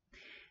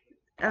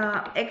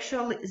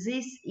 Actually,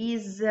 this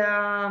is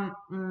a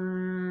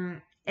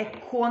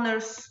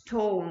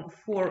cornerstone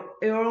for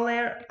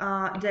earlier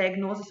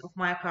diagnosis of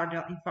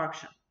myocardial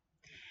infarction.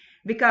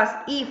 Because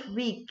if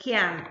we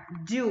can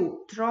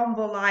do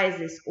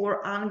thrombolysis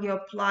or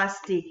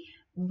angioplasty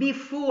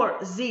before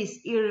these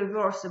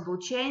irreversible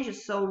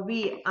changes, so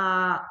we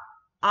are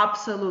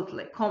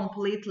absolutely,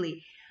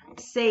 completely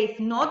save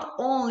not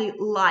only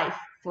life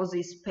for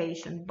this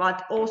patient,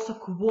 but also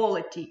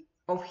quality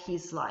of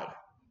his life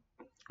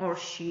or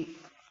she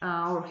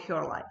or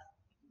her life.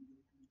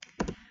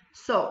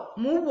 So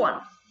move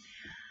on.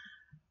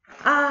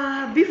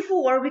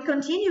 Before we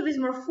continue with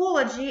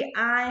morphology,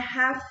 I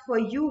have for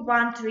you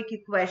one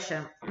tricky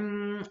question.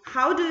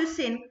 How do you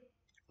think,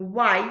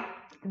 why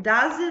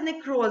does the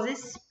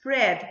necrosis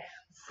spread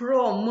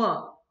from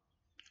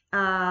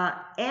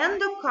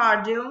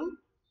endocardium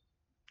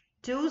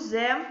to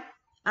the,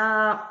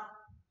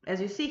 as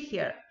you see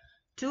here,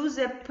 to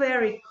the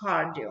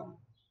pericardium?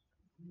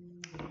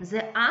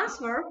 The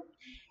answer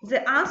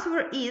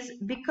is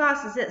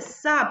because the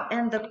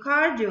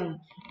subendocardium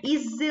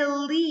is the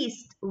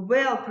least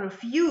well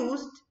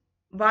perfused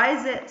by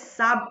the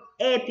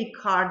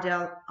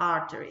subepicardial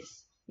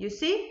arteries. You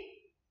see?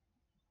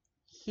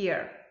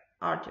 Here,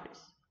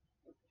 arteries.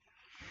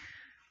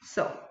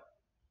 So,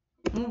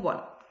 move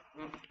on.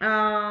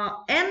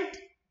 And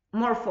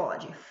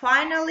morphology.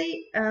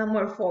 Finally,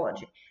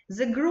 morphology.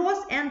 The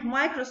gross and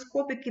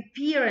microscopic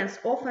appearance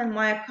of a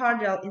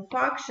myocardial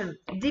infarction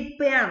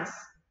depends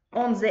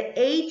on the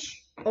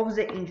age of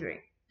the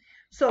injury.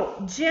 So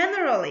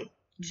generally,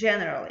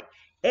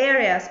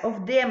 areas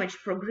of damage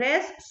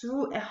progress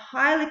through a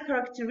highly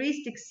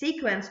characteristic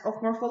sequence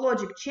of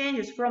morphologic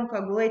changes from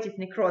coagulative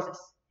necrosis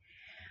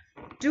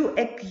to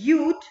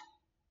acute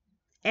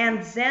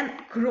and then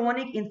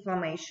chronic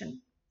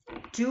inflammation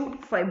to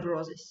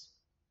fibrosis.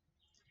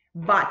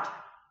 But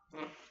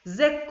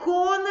the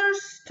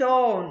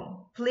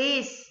cornerstone,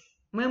 please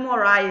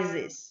memorize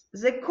this,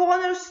 the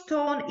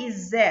cornerstone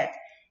is that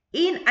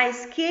in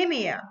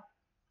ischemia,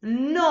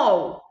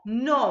 no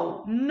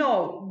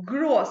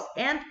gross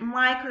and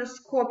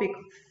microscopic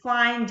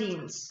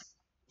findings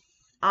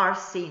are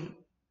seen.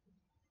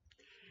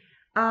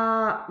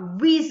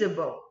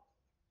 Visible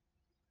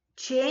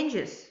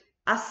changes,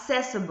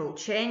 accessible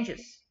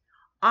changes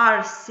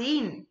are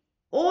seen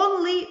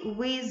only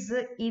with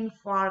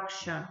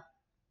infarction.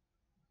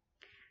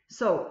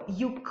 So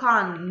you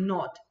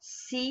cannot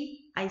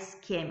see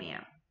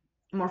ischemia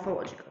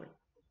morphologically.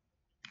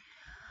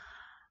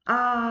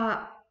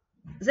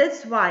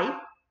 That's why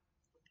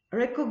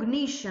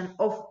recognition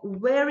of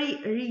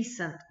very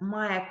recent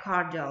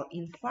myocardial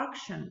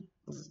infarction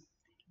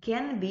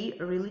can be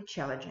really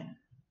challenging,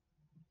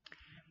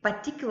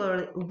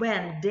 particularly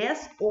when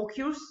death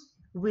occurs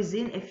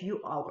within a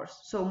few hours.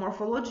 So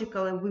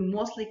morphologically, we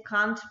mostly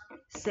can't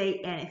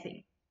say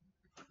anything.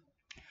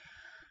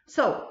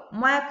 So,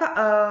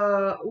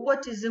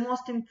 what is the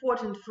most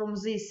important from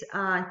this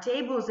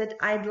table that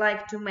I'd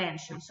like to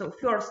mention? So,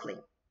 firstly,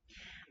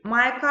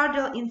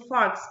 myocardial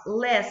infarcts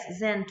less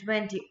than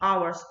 20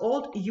 hours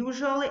old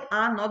usually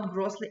are not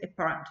grossly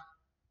apparent.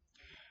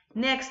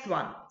 Next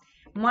one,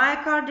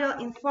 Myocardial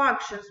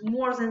infarctions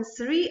more than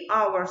 3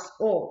 hours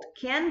old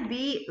can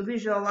be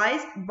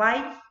visualized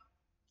by,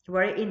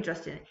 very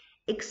interesting,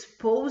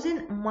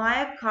 exposing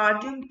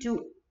myocardium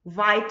to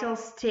vital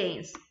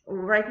stains.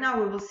 Right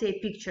now we will see a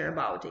picture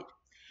about it.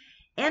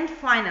 And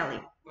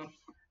finally,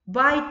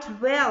 by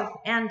 12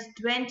 and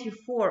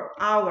 24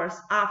 hours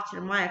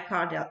after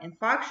myocardial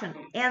infarction,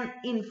 an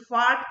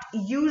infarct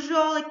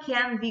usually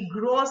can be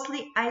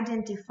grossly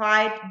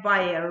identified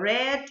by a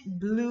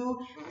red-blue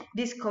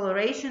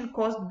discoloration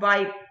caused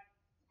by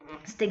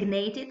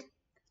stagnated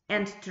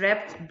and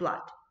trapped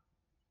blood.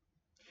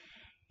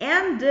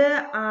 And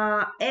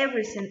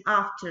everything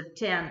after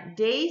 10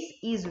 days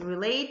is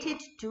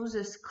related to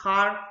the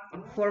scar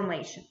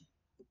formation.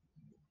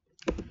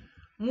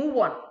 Move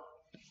on.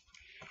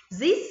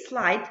 This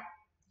slide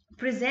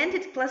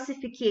presented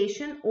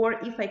classification, or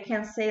if I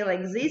can say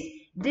like this,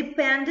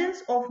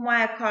 dependence of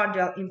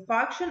myocardial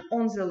infarction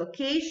on the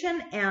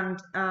location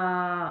and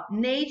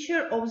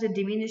nature of the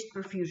diminished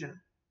perfusion.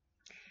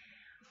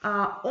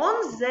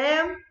 On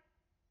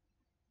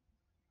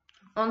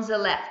the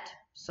left,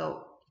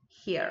 so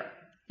here,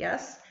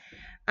 yes,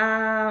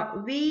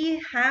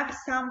 we have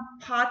some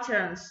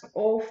patterns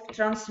of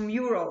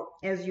transmural,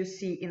 as you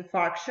see,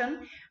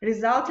 infarction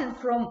resulting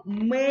from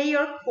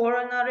major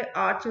coronary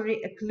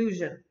artery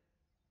occlusion.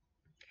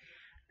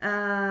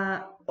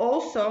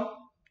 Also,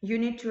 you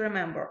need to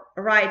remember,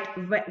 right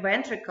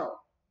ventricle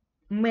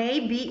may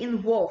be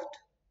involved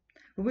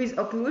with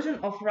occlusion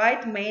of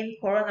right main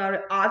coronary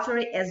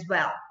artery as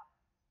well.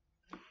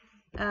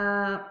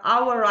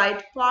 Our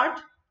right part,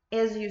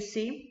 as you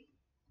see,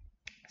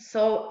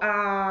 so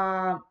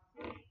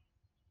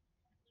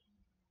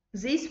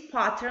these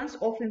patterns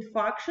of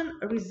infarction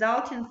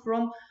resulting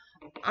from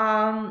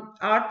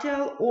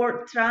arterial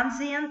or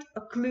transient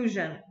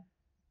occlusion,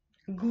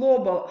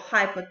 global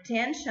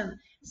hypertension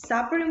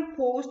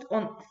superimposed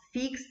on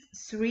fixed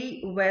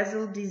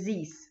 3-vessel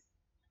disease,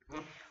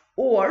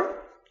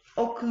 or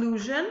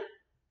occlusion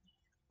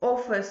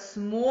of a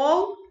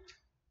small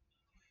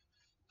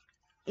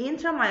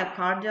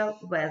intramyocardial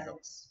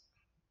vessels.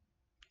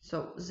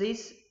 So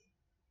these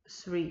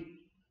 3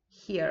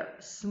 here,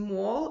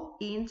 small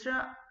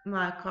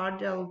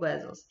intramyocardial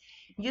vessels.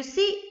 You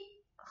see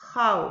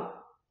how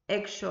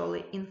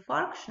actually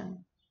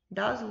infarction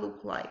does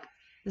look like.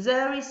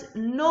 There is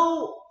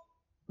no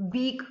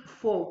big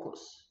focus.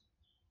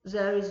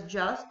 There is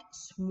just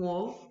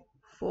small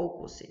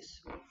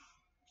focuses.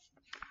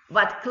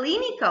 But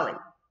clinically,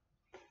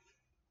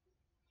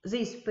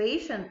 this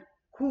patient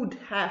could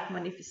have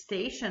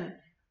manifestation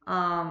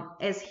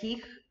as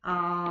he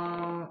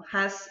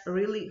has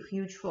really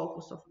huge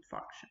focus of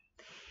infarction.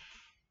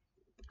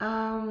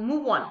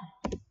 Move on.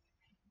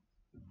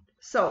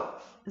 So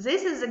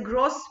this is a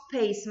gross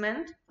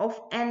spacement of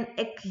an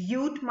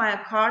acute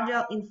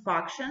myocardial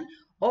infarction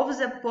of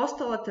the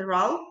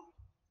posterolateral,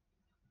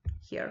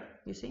 here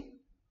you see,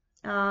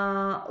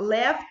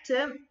 left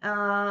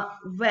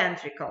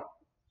ventricle.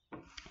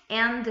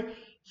 And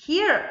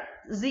here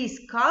this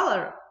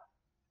color,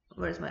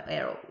 where's my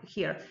arrow?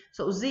 Here.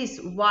 So this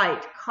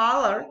white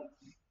color,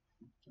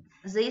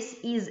 this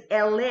is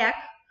a lack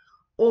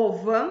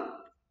of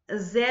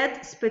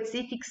that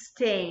specific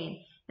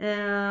stain,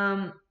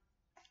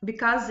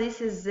 because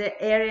this is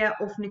the area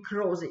of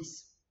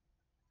necrosis.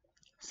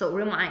 So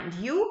remind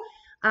you,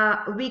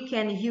 we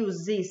can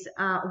use this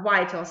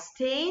vital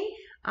stain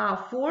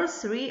for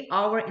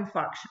 3-hour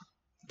infarction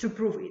to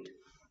prove it.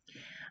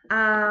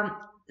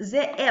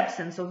 The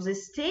absence of the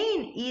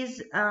stain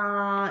is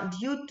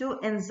due to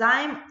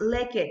enzyme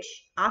leakage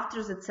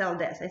after the cell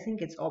death. I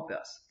think it's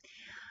obvious.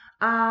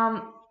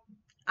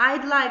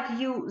 I'd like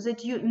you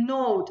that you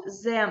note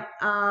the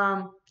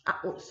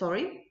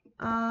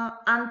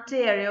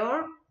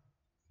anterior,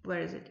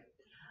 where is it?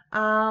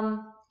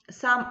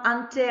 Some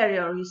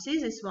anterior, you see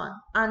this one,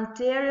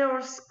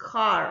 anterior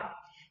scar.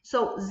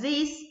 So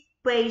this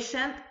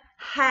patient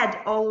have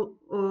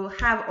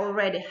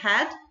already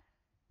had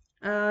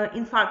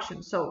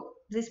infarction. So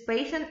this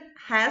patient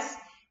has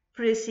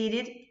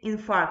preceded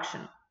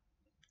infarction.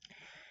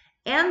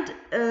 And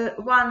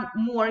one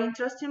more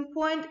interesting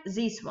point,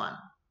 this one.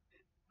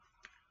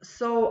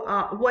 So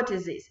what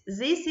is this?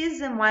 This is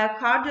the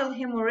myocardial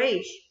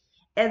hemorrhage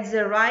at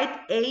the right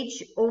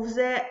edge of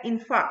the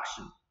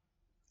infarction.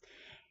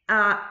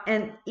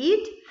 And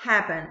it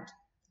happened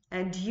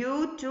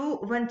due to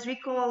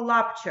ventricular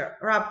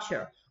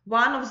rupture,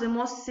 one of the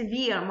most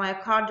severe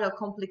myocardial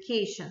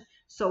complications,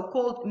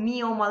 so-called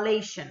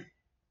myomalacia.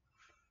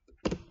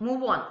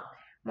 Move on.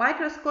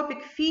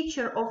 Microscopic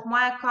feature of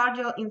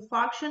myocardial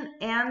infarction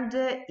and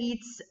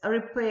its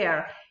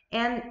repair.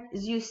 And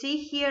as you see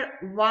here,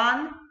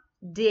 1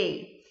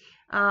 day.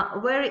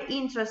 Very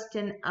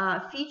interesting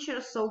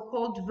feature,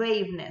 so-called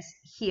waveness.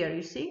 Here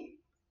you see.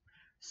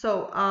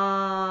 So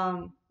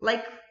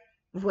like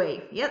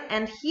wave, yeah.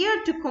 And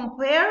here to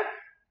compare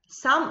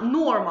some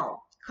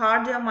normal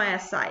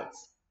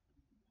cardiomyocytes.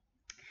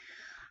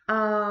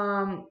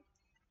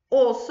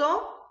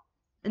 Also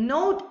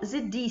note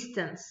the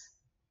distance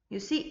You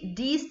see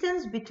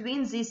distance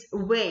between these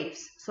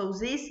waves. So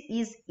this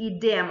is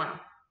edema.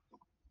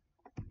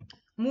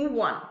 Move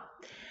on.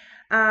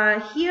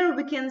 Here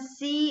we can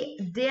see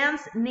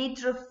dense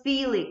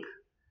neutrophilic.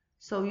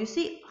 So you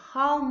see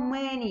how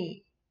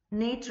many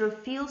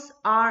neutrophils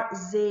are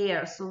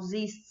there. So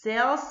these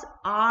cells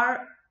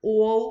are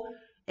all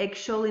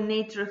actually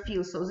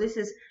neutrophils. So this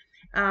is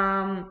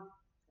dense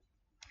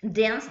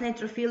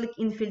neutrophilic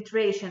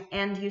infiltration,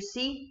 and you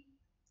see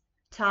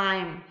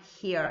time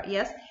here,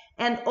 yes.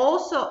 And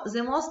also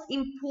the most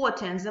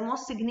important, the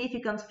most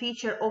significant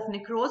feature of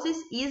necrosis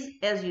is,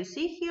 as you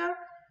see here,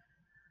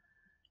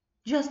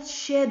 just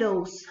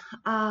shadows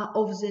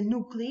of the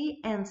nuclei,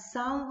 and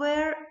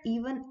somewhere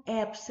even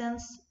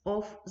absence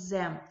of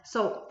them.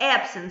 So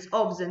absence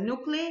of the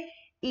nuclei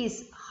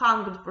is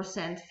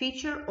 100%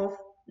 feature of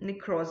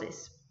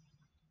necrosis.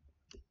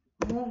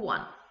 Move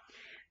on.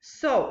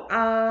 So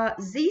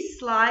this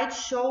slide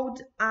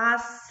showed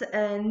us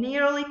a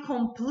nearly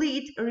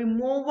complete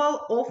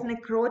removal of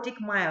necrotic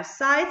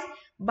myocytes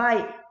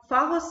by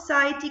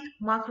phagocytic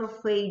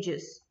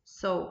macrophages.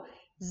 So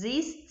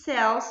these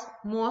cells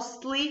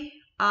mostly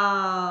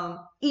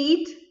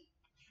eat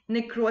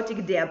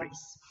necrotic debris.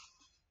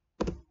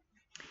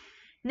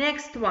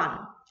 Next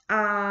one,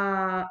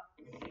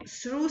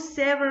 through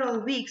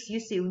several weeks,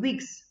 you see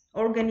weeks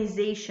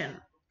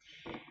organization.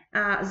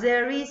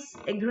 There is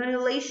a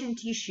granulation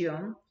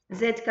tissue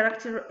that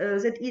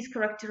is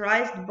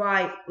characterized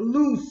by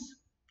loss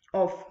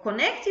of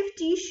connective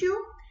tissue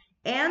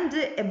and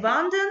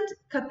abundant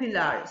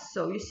capillaries.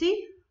 So you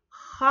see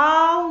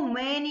how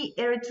many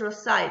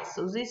erythrocytes.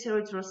 So these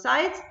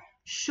erythrocytes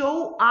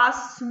show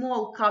us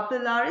small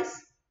capillaries,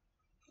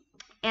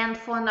 and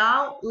for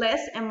now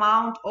less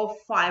amount of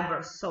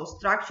fibers, so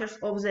structures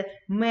of the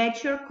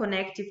mature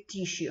connective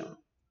tissue.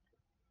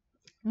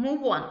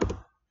 Move on.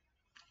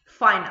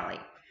 Finally,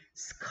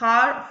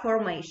 scar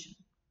formation.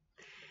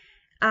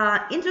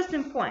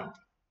 Interesting point.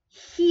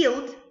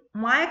 Healed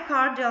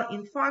myocardial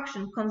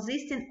infarction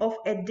consisting of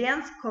a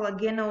dense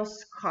collagenous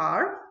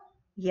scar,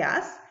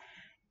 yes,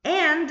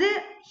 and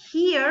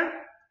here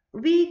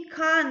we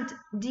can't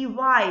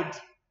divide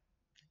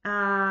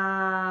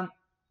how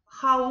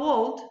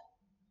old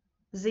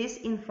this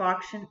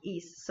infarction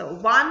is. So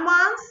 1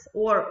 month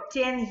or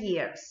 10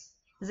 years.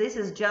 This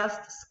is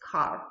just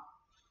scar.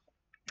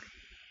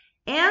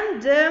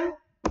 And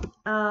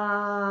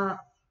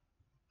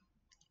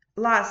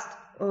last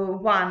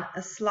one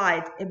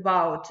slide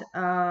about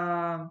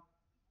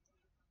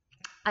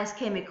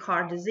ischemic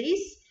heart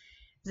disease.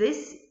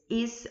 This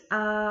is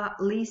a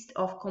list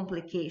of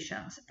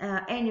complications.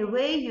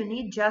 Anyway, you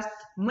need just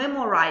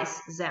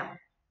memorize them.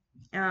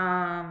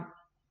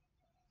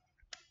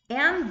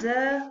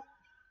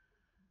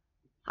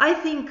 I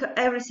think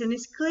everything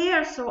is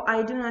clear, so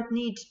I do not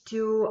need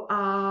to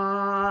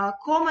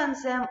comment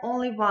them.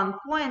 Only one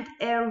point,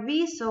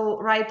 RV, so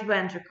right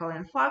ventricle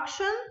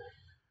infarction.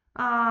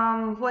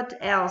 What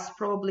else?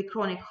 Probably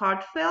chronic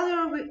heart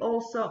failure. We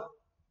also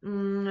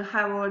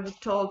have already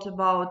talked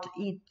about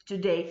it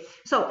today.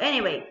 So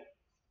anyway,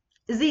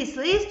 this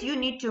list you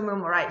need to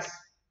memorize.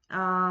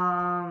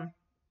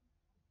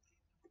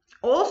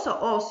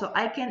 Also,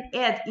 I can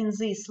add in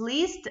this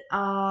list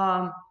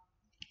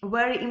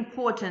very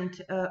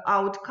important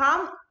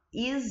outcome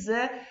is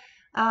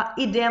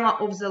edema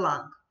of the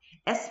lung,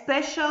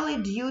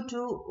 especially due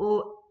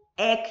to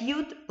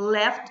acute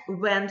left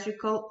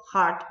ventricle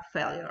heart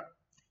failure.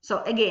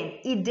 So again,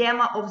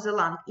 edema of the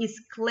lung is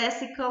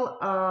classical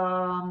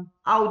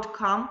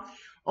outcome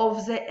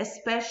of the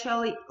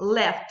especially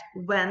left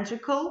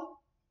ventricle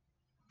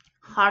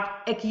heart,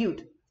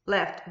 acute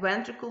left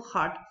ventricle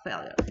heart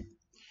failure.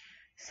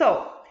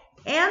 So,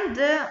 and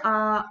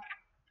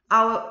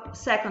our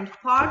second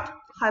part,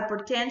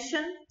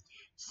 hypertension.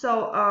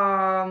 So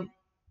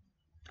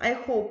I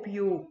hope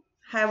you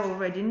have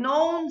already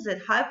known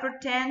that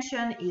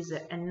hypertension is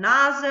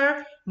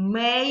another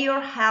major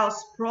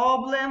health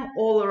problem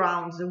all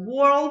around the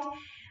world.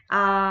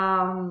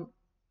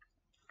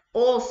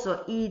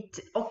 Also, it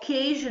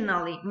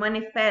occasionally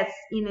manifests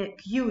in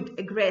acute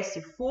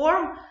aggressive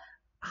form.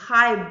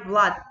 High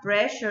blood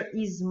pressure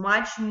is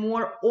much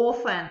more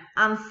often,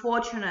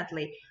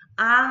 unfortunately,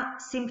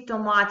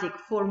 asymptomatic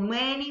for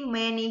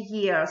many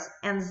years,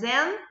 and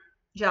then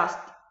just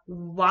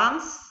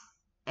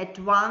at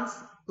once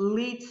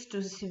leads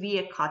to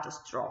severe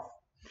catastrophe.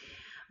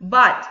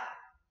 But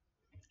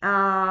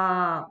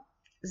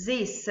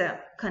this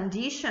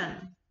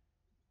condition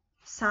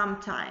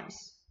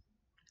sometimes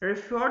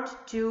referred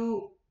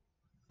to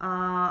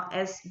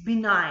as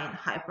benign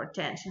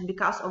hypertension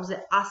because of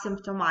the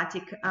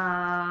asymptomatic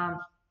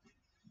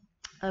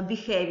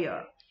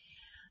behavior.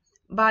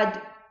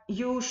 But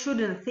you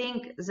shouldn't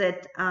think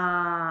that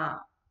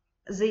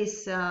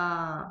this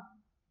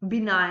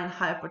benign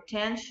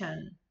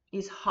hypertension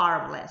is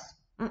harmless.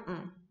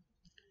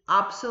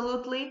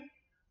 Absolutely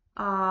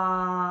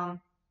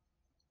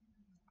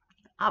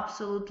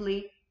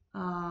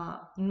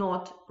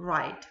not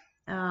right.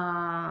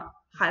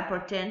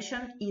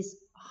 Hypertension is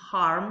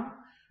harm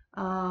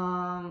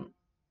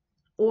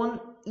on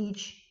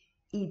each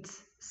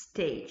its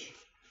stage.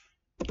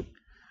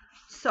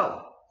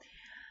 So,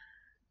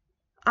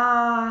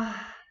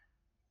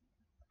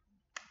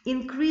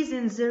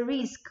 increasing the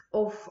risk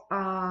of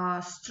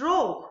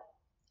stroke,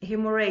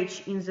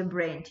 hemorrhage in the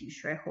brain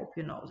tissue, I hope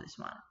you know this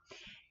one,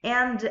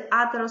 and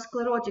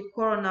atherosclerotic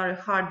coronary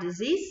heart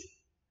disease,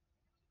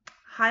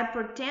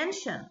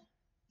 hypertension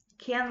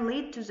can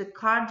lead to the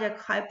cardiac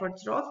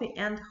hypertrophy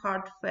and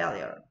heart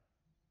failure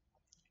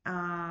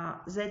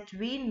that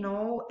we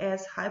know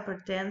as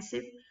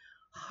hypertensive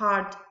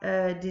heart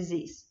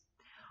disease.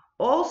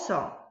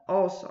 Also,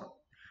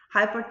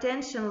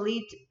 hypertension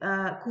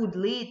could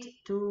lead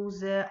to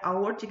the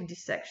aortic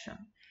dissection,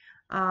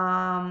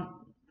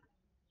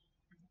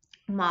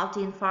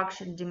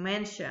 multi-infarction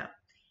dementia,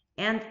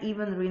 and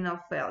even renal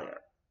failure.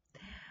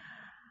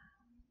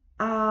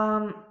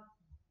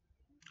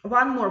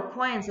 One more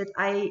point that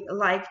I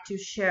like to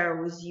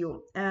share with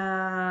you.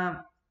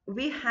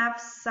 We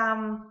have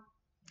some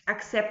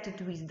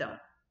accepted wisdom,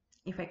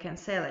 if I can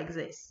say like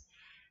this.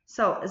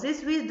 So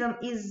this wisdom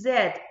is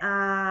that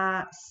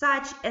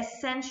such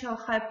essential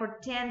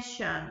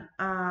hypertension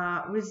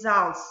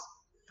results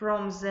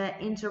from the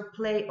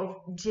interplay of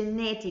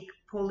genetic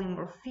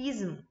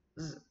polymorphisms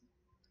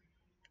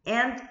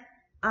and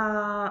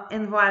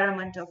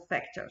environmental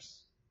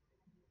factors.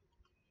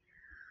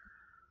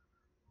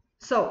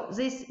 So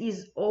this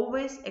is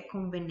always a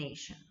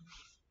combination.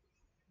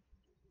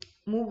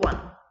 Move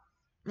on.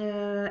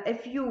 A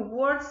few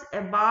words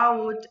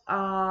about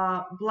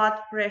blood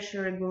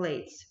pressure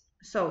regulates.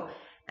 So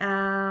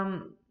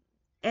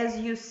as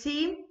you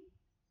see,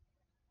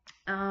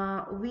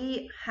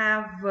 we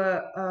have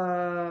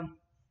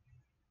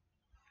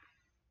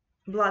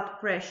blood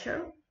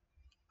pressure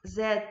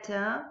that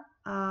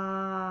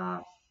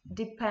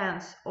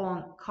depends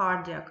on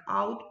cardiac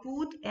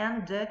output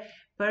and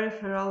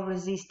peripheral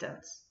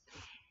resistance,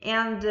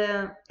 and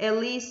a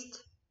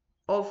list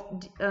of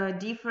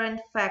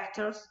different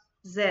factors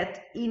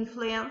that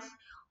influence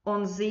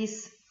on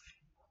this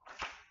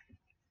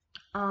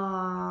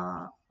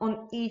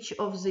on each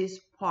of these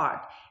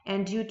parts,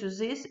 and due to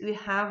this we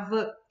have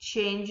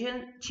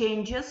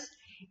changes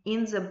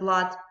in the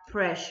blood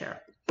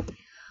pressure.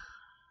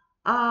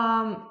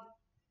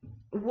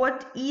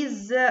 What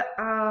is the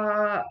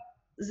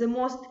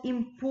most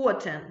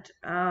important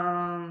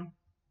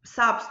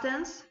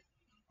substance?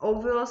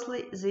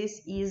 Obviously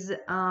this is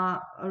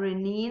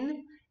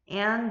renin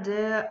and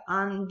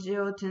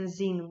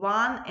angiotensin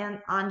 1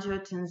 and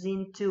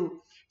angiotensin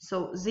 2.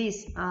 So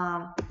this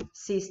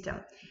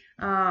system,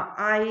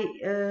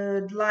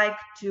 I'd like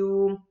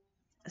to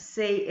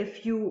say a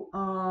few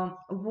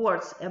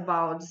words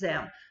about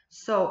them.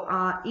 So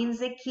in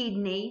the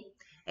kidney,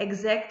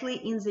 exactly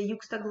in the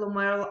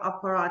juxtaglomerular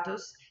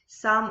apparatus,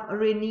 some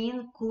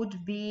renin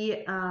could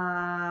be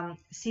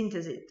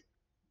synthesized.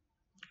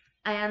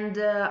 And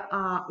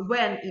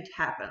when it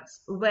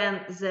happens,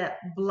 when the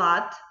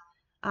blood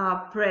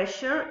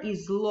pressure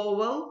is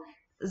lower,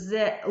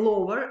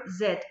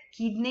 that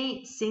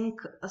kidney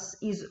think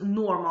is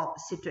normal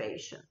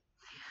situation.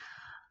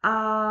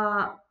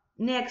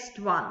 Next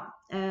one,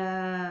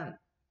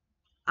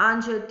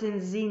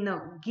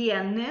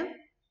 angiotensinogen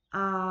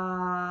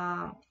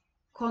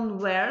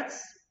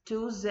converts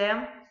to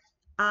the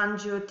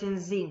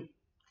angiotensin,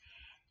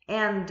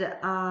 and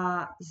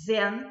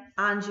then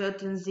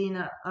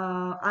angiotensin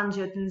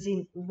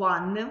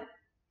 1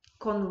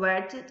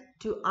 converted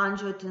to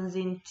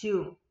angiotensin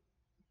 2,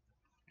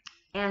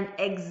 and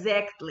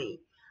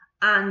exactly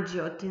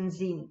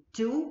angiotensin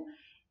 2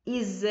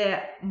 is the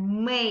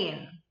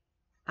main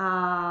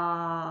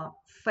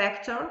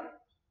factor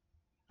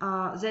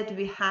that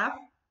we have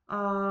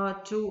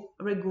to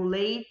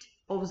regulate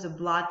of the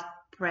blood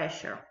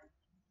pressure.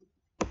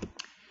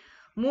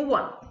 Move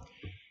on.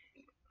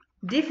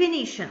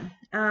 Definition.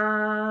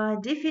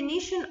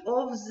 Definition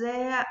of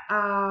the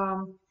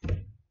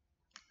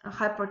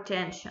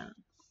hypertension.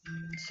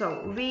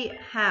 So we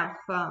have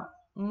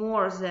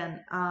more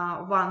than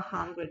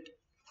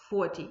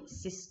 140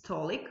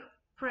 systolic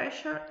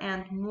pressure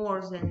and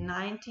more than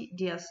 90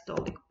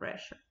 diastolic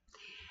pressure.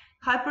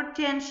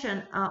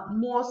 Hypertension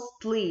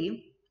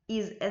mostly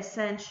is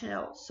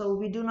essential, so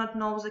we do not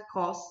know the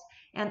cause,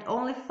 and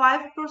only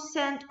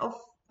 5% of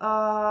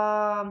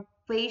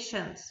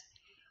patients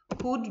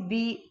could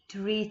be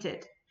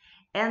treated,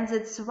 and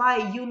that's why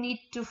you need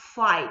to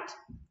fight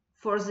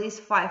for this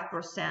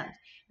 5%,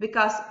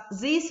 because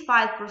this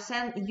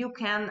 5% you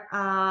can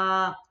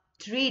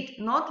treat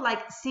not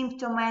like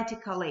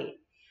symptomatically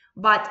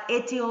but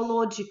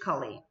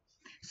etiologically.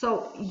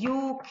 So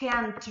you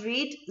can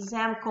treat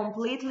them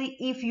completely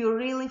if you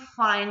really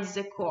find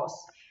the cause.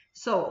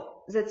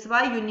 So that's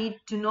why you need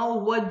to know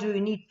what do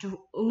you need to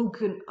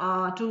look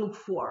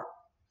for.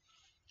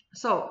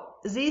 So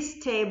this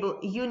table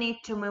you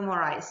need to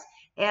memorize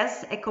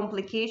as a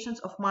complications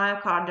of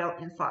myocardial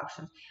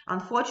infarction.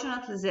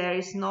 Unfortunately, there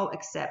is no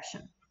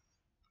exception.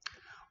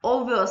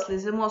 Obviously,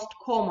 the most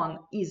common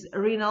is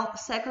renal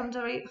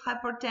secondary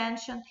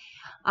hypertension.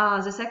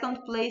 The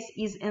second place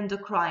is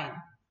endocrine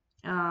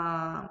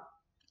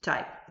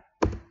type.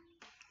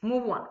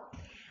 Move on.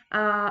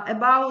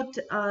 About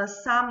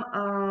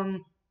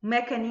some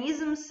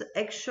mechanisms,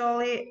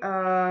 actually,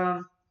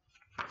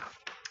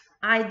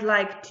 I'd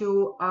like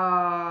to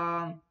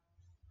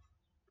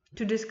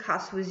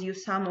discuss with you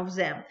some of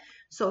them.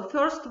 So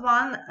first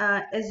one,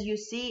 as you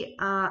see,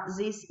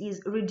 this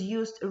is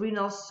reduced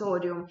renal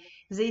sodium.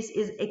 This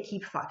is a key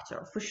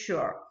factor for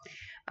sure,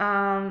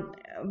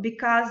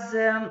 because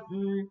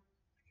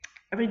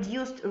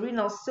reduced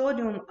renal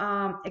sodium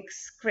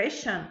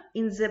excretion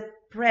in the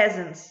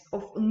presence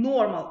of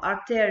normal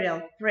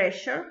arterial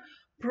pressure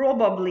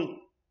probably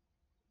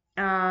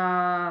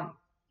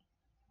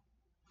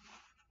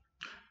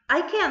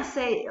I can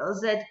say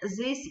that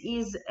this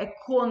is a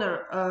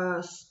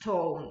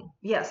cornerstone.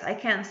 Yes, I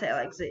can say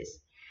like this.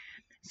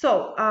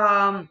 So,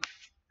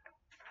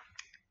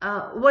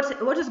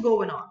 what is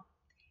going on?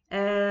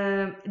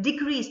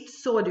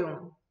 Decreased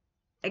sodium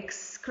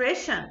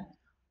excretion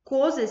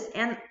causes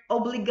an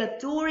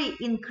obligatory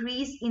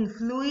increase in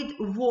fluid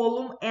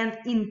volume and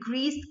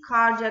increased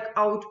cardiac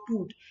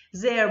output,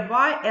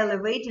 thereby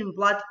elevating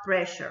blood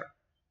pressure.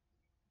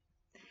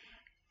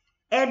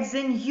 At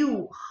the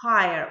new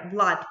higher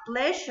blood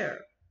pressure,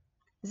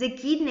 the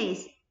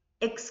kidneys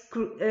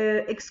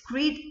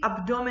excrete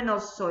additional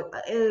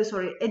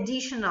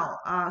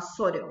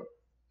sodium.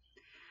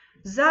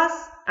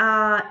 Thus,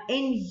 a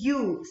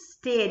new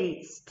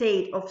steady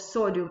state of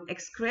sodium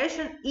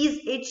excretion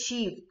is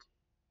achieved,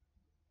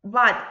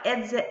 but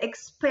at the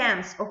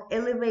expense of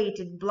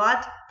elevated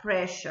blood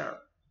pressure.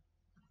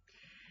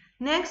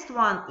 Next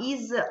one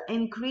is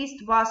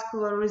increased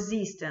vascular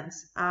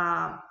resistance.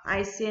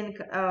 I think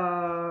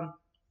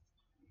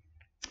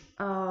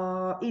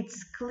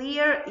it's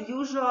clear.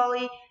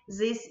 Usually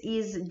this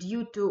is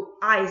due to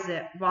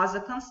either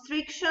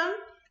vasoconstriction.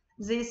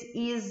 This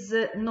is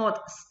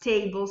not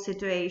stable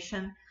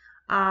situation.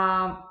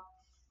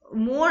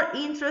 More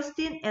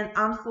interesting and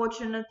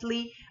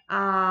unfortunately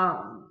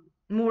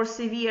more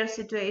severe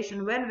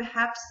situation when we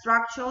have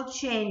structural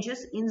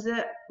changes in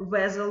the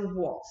vessel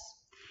walls.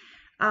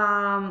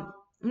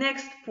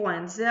 Next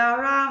point,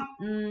 there are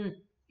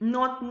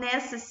not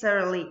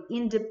necessarily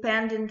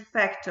independent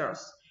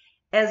factors,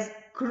 as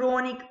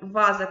chronic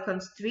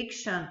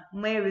vasoconstriction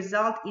may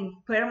result in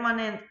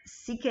permanent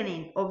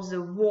thickening of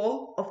the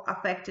wall of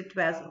affected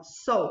vessels.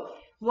 So,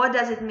 what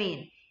does it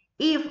mean?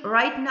 If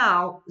right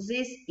now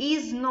this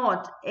is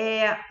not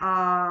a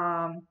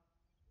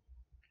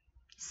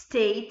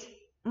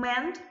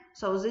statement,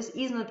 so this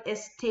is not a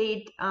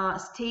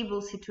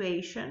stable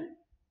situation,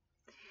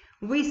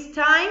 with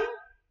time,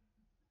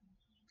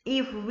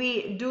 if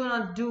we do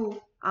not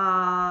do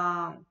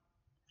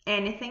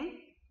anything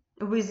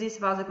with this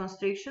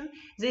vasoconstriction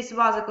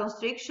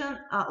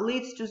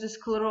leads to the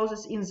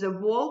sclerosis in the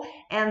wall,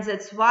 and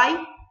that's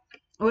why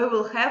we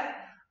will have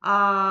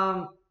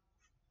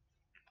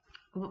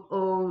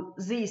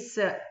this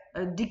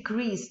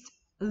decreased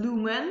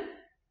lumen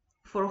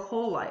for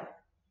whole life,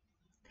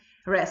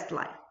 rest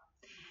life.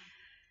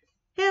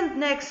 And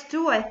next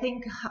two, I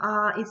think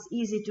it's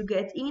easy to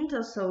get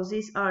into. So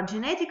these are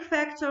genetic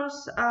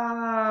factors,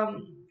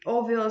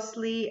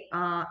 obviously,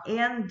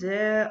 and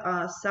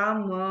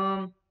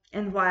some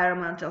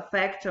environmental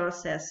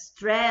factors as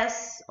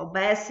stress,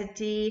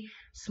 obesity,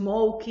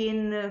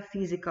 smoking,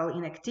 physical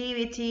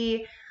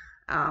inactivity,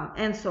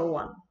 and so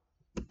on.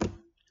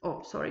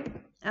 Oh, sorry.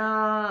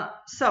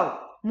 So,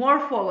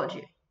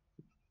 morphology,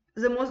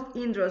 the most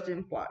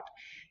interesting part.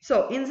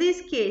 So, in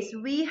this case,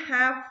 we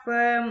have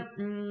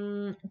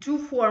two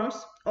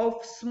forms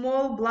of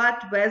small blood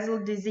vessel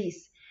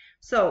disease.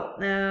 So,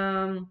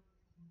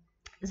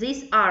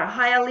 these are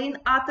hyaline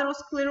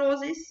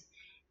atherosclerosis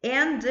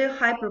and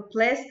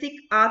hyperplastic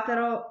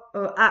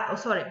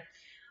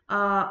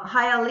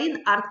hyaline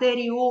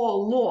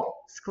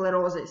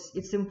arteriolosclerosis.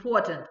 It's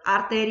important,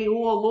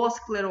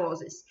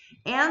 arteriolosclerosis,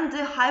 and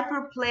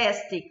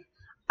hyperplastic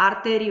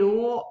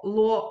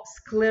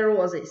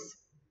arteriolosclerosis.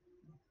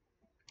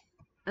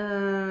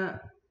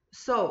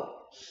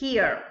 So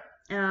here,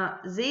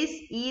 this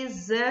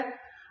is the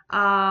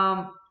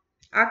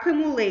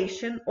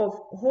accumulation of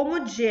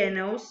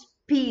homogeneous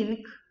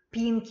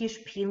pinkish,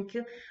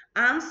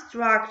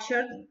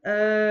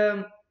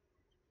 unstructured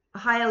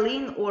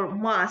hyaline or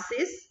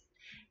masses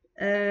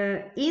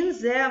in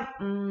the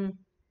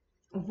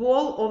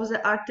wall of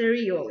the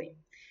arteriole.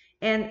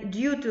 And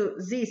due to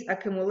this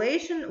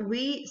accumulation,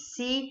 we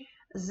see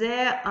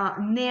the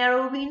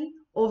narrowing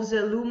of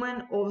the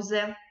lumen of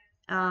the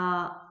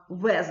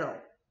vessel.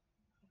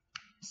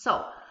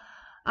 So,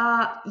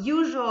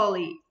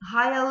 usually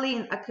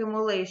hyaline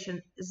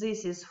accumulation,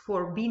 this is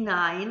for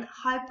benign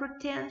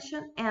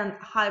hypertension, and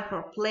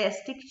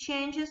hyperplastic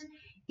changes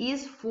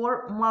is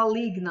for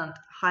malignant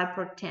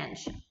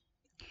hypertension.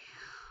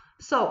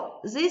 So,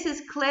 this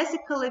is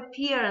classical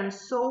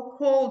appearance,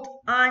 so-called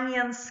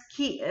onion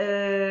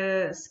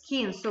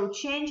skin, so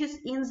changes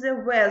in the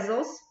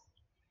vessels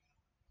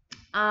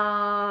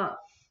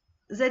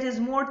that is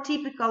more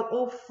typical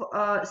of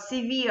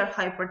severe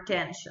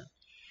hypertension.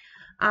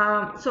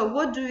 So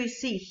what do you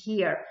see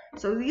here?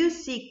 So you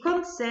see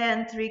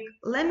concentric,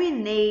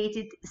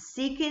 laminated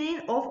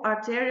thickening of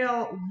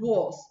arterial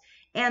walls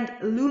and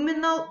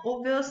luminal,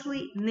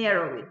 obviously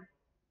narrowing.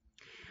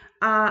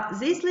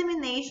 These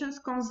laminations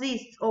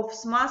consist of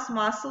smooth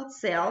muscle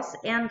cells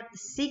and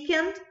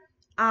thickened,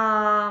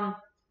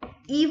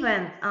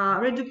 even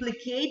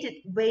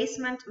reduplicated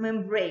basement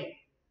membrane.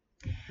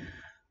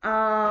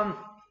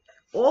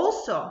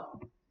 Also,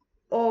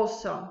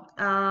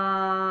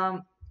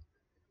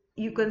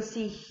 you can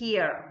see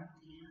here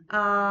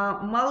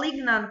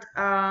malignant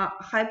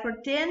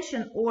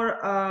hypertension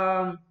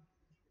or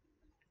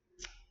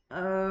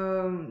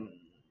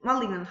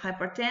malignant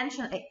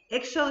hypertension.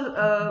 Actually,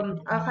 a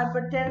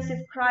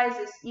hypertensive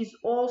crisis is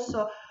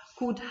also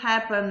could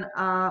happen,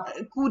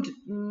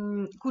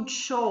 could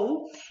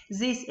show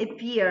this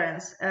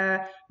appearance.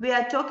 We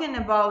are talking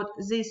about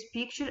this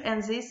picture,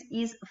 and this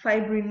is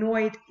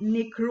fibrinoid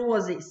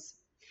necrosis,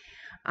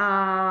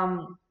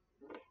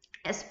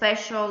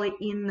 especially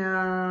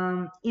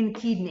in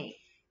kidney.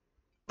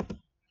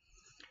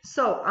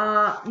 So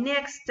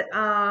next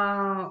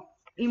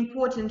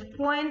important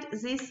point,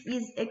 this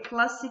is a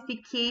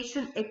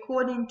classification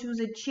according to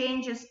the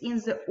changes in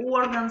the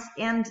organs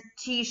and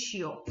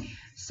tissue.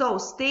 So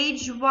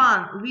stage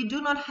 1, we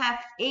do not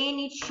have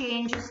any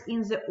changes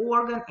in the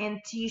organ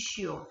and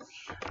tissue.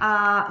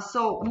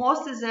 So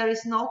mostly there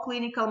is no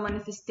clinical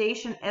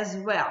manifestation as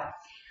well.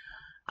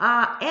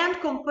 And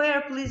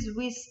compare please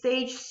with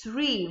stage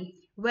 3,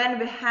 when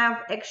we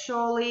have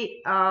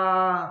actually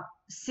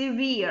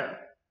severe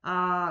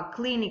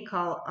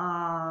clinical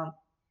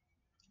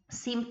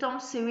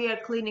symptoms, severe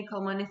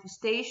clinical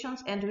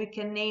manifestations, and we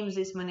can name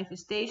these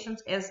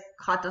manifestations as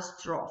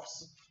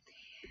catastrophes.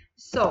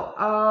 So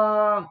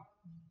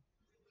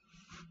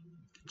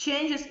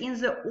changes in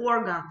the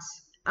organs.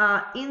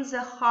 In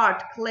the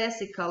heart,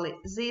 classically,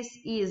 this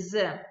is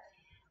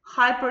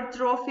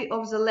hypertrophy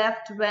of the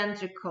left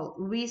ventricle.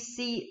 We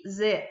see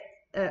the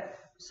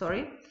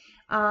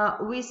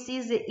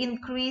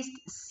increased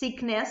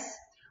thickness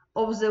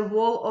of the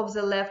wall of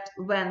the left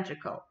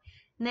ventricle.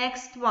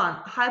 Next one,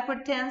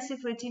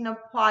 hypertensive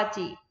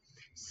retinopathy.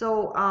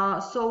 So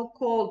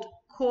so-called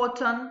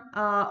cotton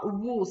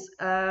wool.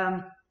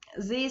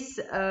 These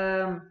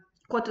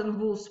cotton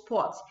wool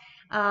spots.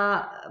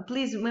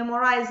 Please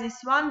memorize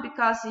this one,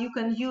 because you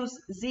can use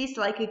this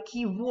like a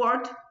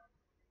keyword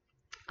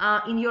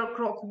in your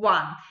Croc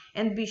 1,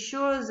 and be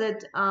sure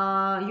that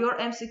your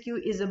MCQ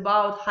is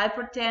about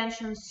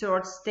hypertension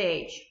 3rd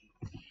stage.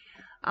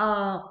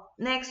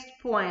 Next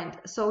point.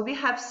 So we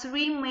have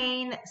 3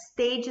 main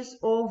stages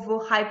of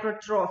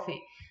hypertrophy.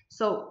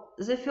 So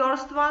the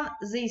first one,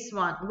 this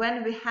one,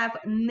 when we have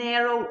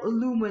narrow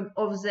lumen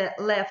of the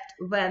left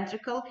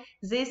ventricle,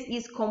 this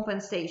is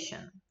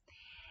compensation.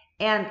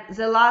 And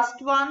the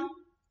last one,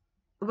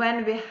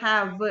 when we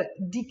have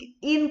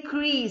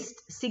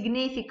increased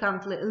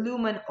significantly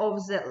lumen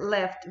of the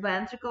left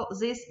ventricle,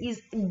 this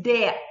is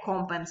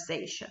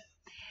decompensation.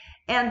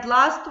 And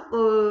last,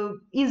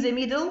 in the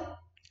middle,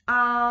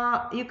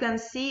 you can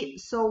see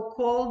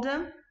so-called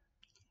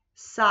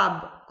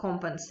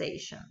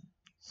subcompensation.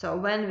 So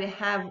when we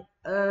have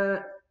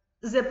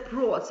the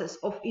process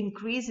of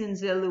increasing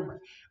the lumen,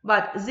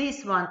 but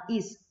this one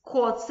is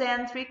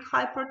concentric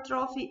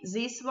hypertrophy,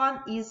 this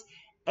one is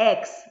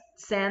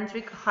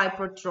eccentric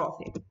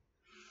hypertrophy.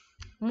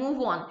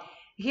 Move on.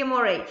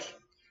 Hemorrhage.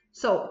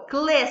 So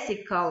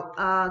classical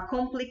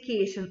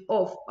complication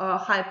of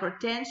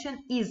hypertension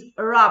is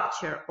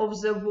rupture of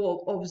the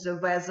wall of the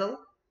vessel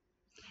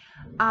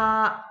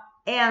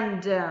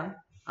and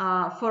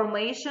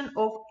formation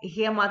of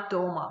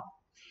hematoma.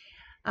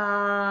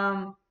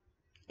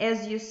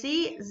 As you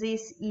see,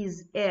 this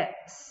is a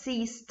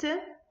cyst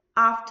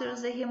after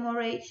the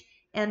hemorrhage,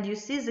 and you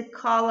see the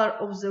color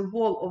of the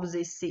wall of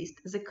this cyst.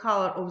 The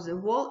color of the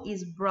wall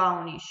is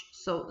brownish,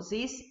 so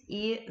this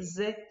is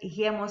the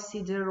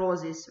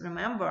hemosiderosis.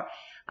 Remember,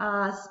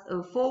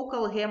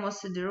 focal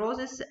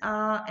hemosiderosis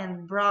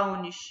and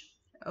brownish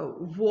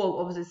wall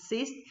of the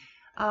cyst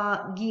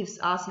gives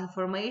us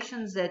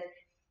information that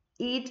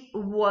it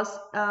was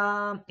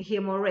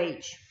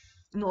hemorrhage,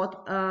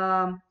 not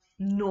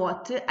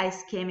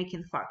ischemic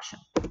infarction.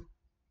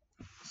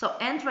 So,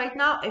 and right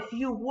now a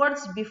few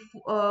words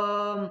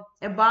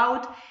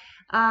about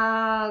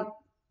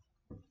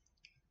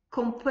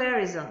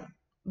comparison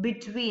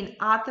between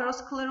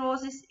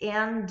atherosclerosis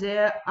and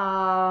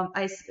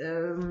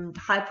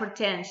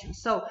hypertension.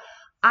 So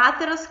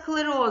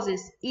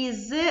atherosclerosis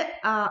is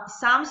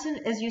something,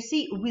 as you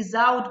see,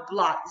 without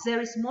blood. There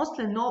is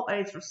mostly no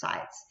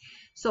erythrocytes.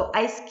 So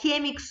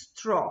ischemic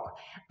stroke,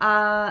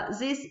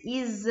 this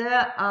is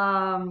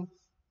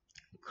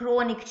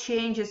chronic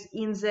changes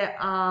in the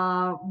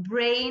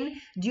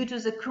brain due to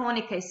the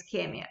chronic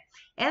ischemia.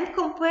 And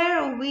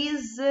compare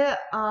with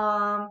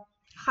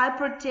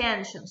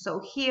hypertension. So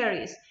here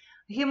is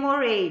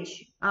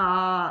hemorrhage,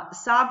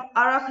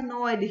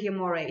 subarachnoid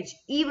hemorrhage,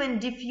 even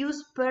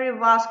diffuse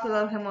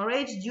perivascular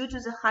hemorrhage due to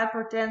the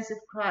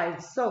hypertensive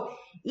crisis. So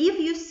if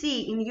you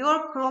see in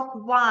your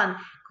CROC 1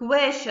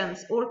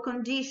 questions or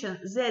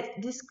conditions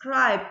that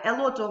describe a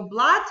lot of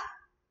blood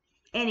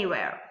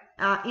anywhere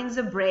in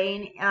the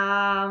brain,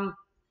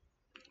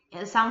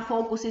 some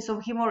focuses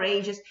of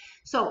hemorrhages,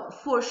 so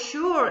for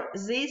sure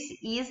this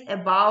is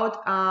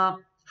about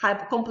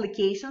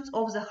complications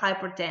of the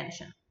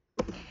hypertension.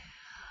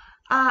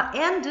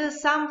 And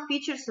some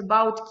features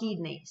about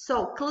kidney.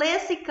 So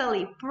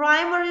classically,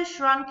 primary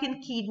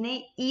shrunken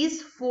kidney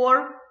is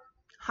for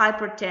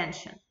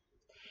hypertension.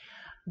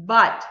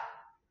 But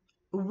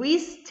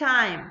with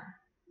time,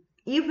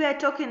 if we are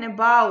talking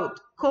about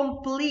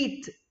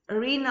complete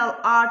renal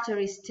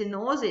artery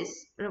stenosis,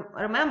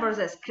 remember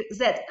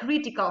that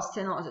critical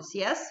stenosis,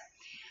 yes?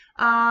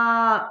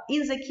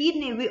 In the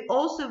kidney, we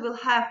also will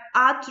have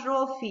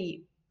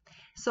atrophy.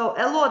 So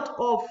a lot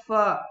of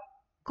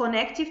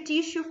connective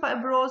tissue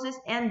fibrosis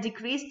and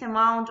decreased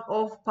amount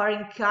of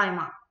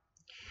parenchyma.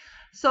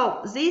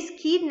 So these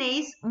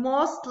kidneys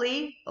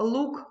mostly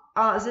look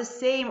the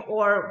same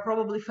or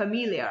probably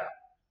familiar,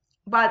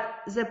 but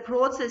the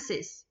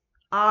processes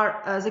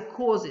are, the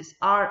causes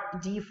are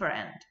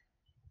different.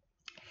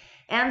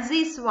 And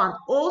this one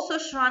also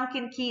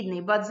shrunken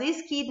kidney, but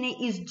this kidney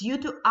is due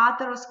to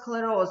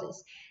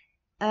atherosclerosis.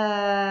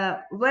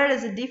 Where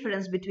is the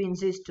difference between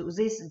these two?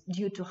 This is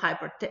due to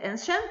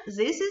hypertension.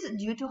 This is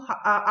due to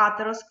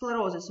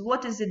atherosclerosis.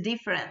 What is the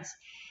difference?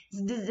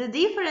 The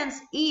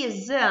difference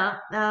is the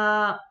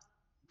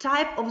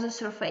type of the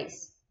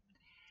surface.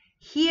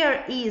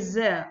 Here is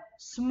a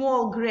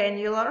small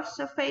granular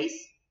surface.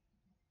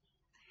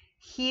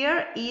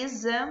 Here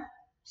is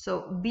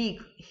so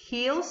big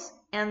hills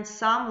and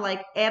some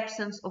like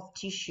absence of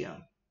tissue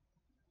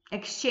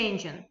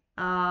exchanging.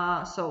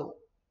 So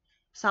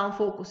some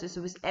focuses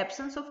with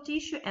absence of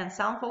tissue and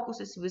some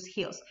focuses with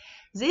hills.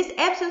 This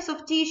absence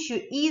of tissue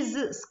is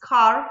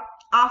scar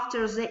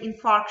after the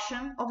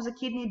infarction of the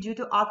kidney due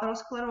to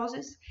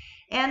atherosclerosis,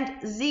 and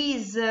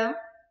these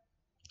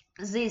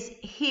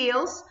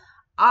hills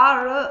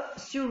are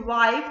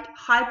survived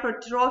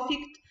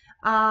hypertrophic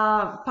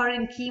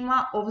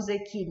parenchyma of the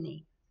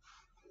kidney.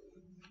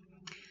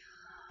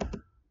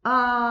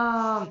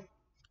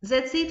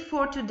 That's it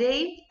for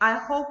today. I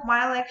hope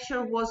my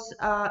lecture was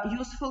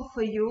useful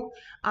for you.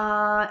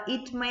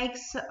 It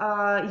makes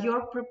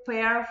your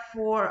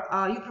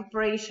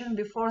preparation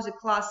before the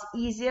class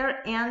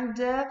easier, and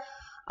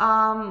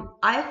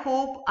I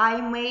hope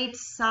I made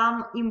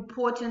some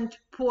important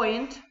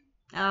point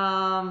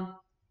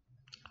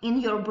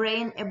in your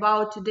brain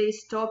about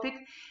today's topic,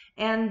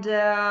 and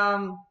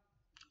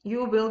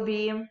you will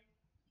be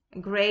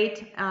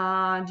great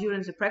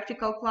during the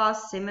practical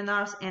class,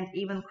 seminars, and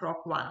even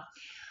CROC 1.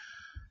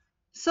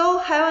 So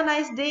have a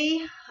nice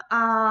day.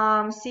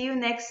 See you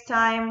next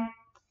time.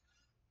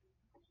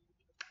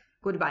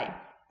 Goodbye.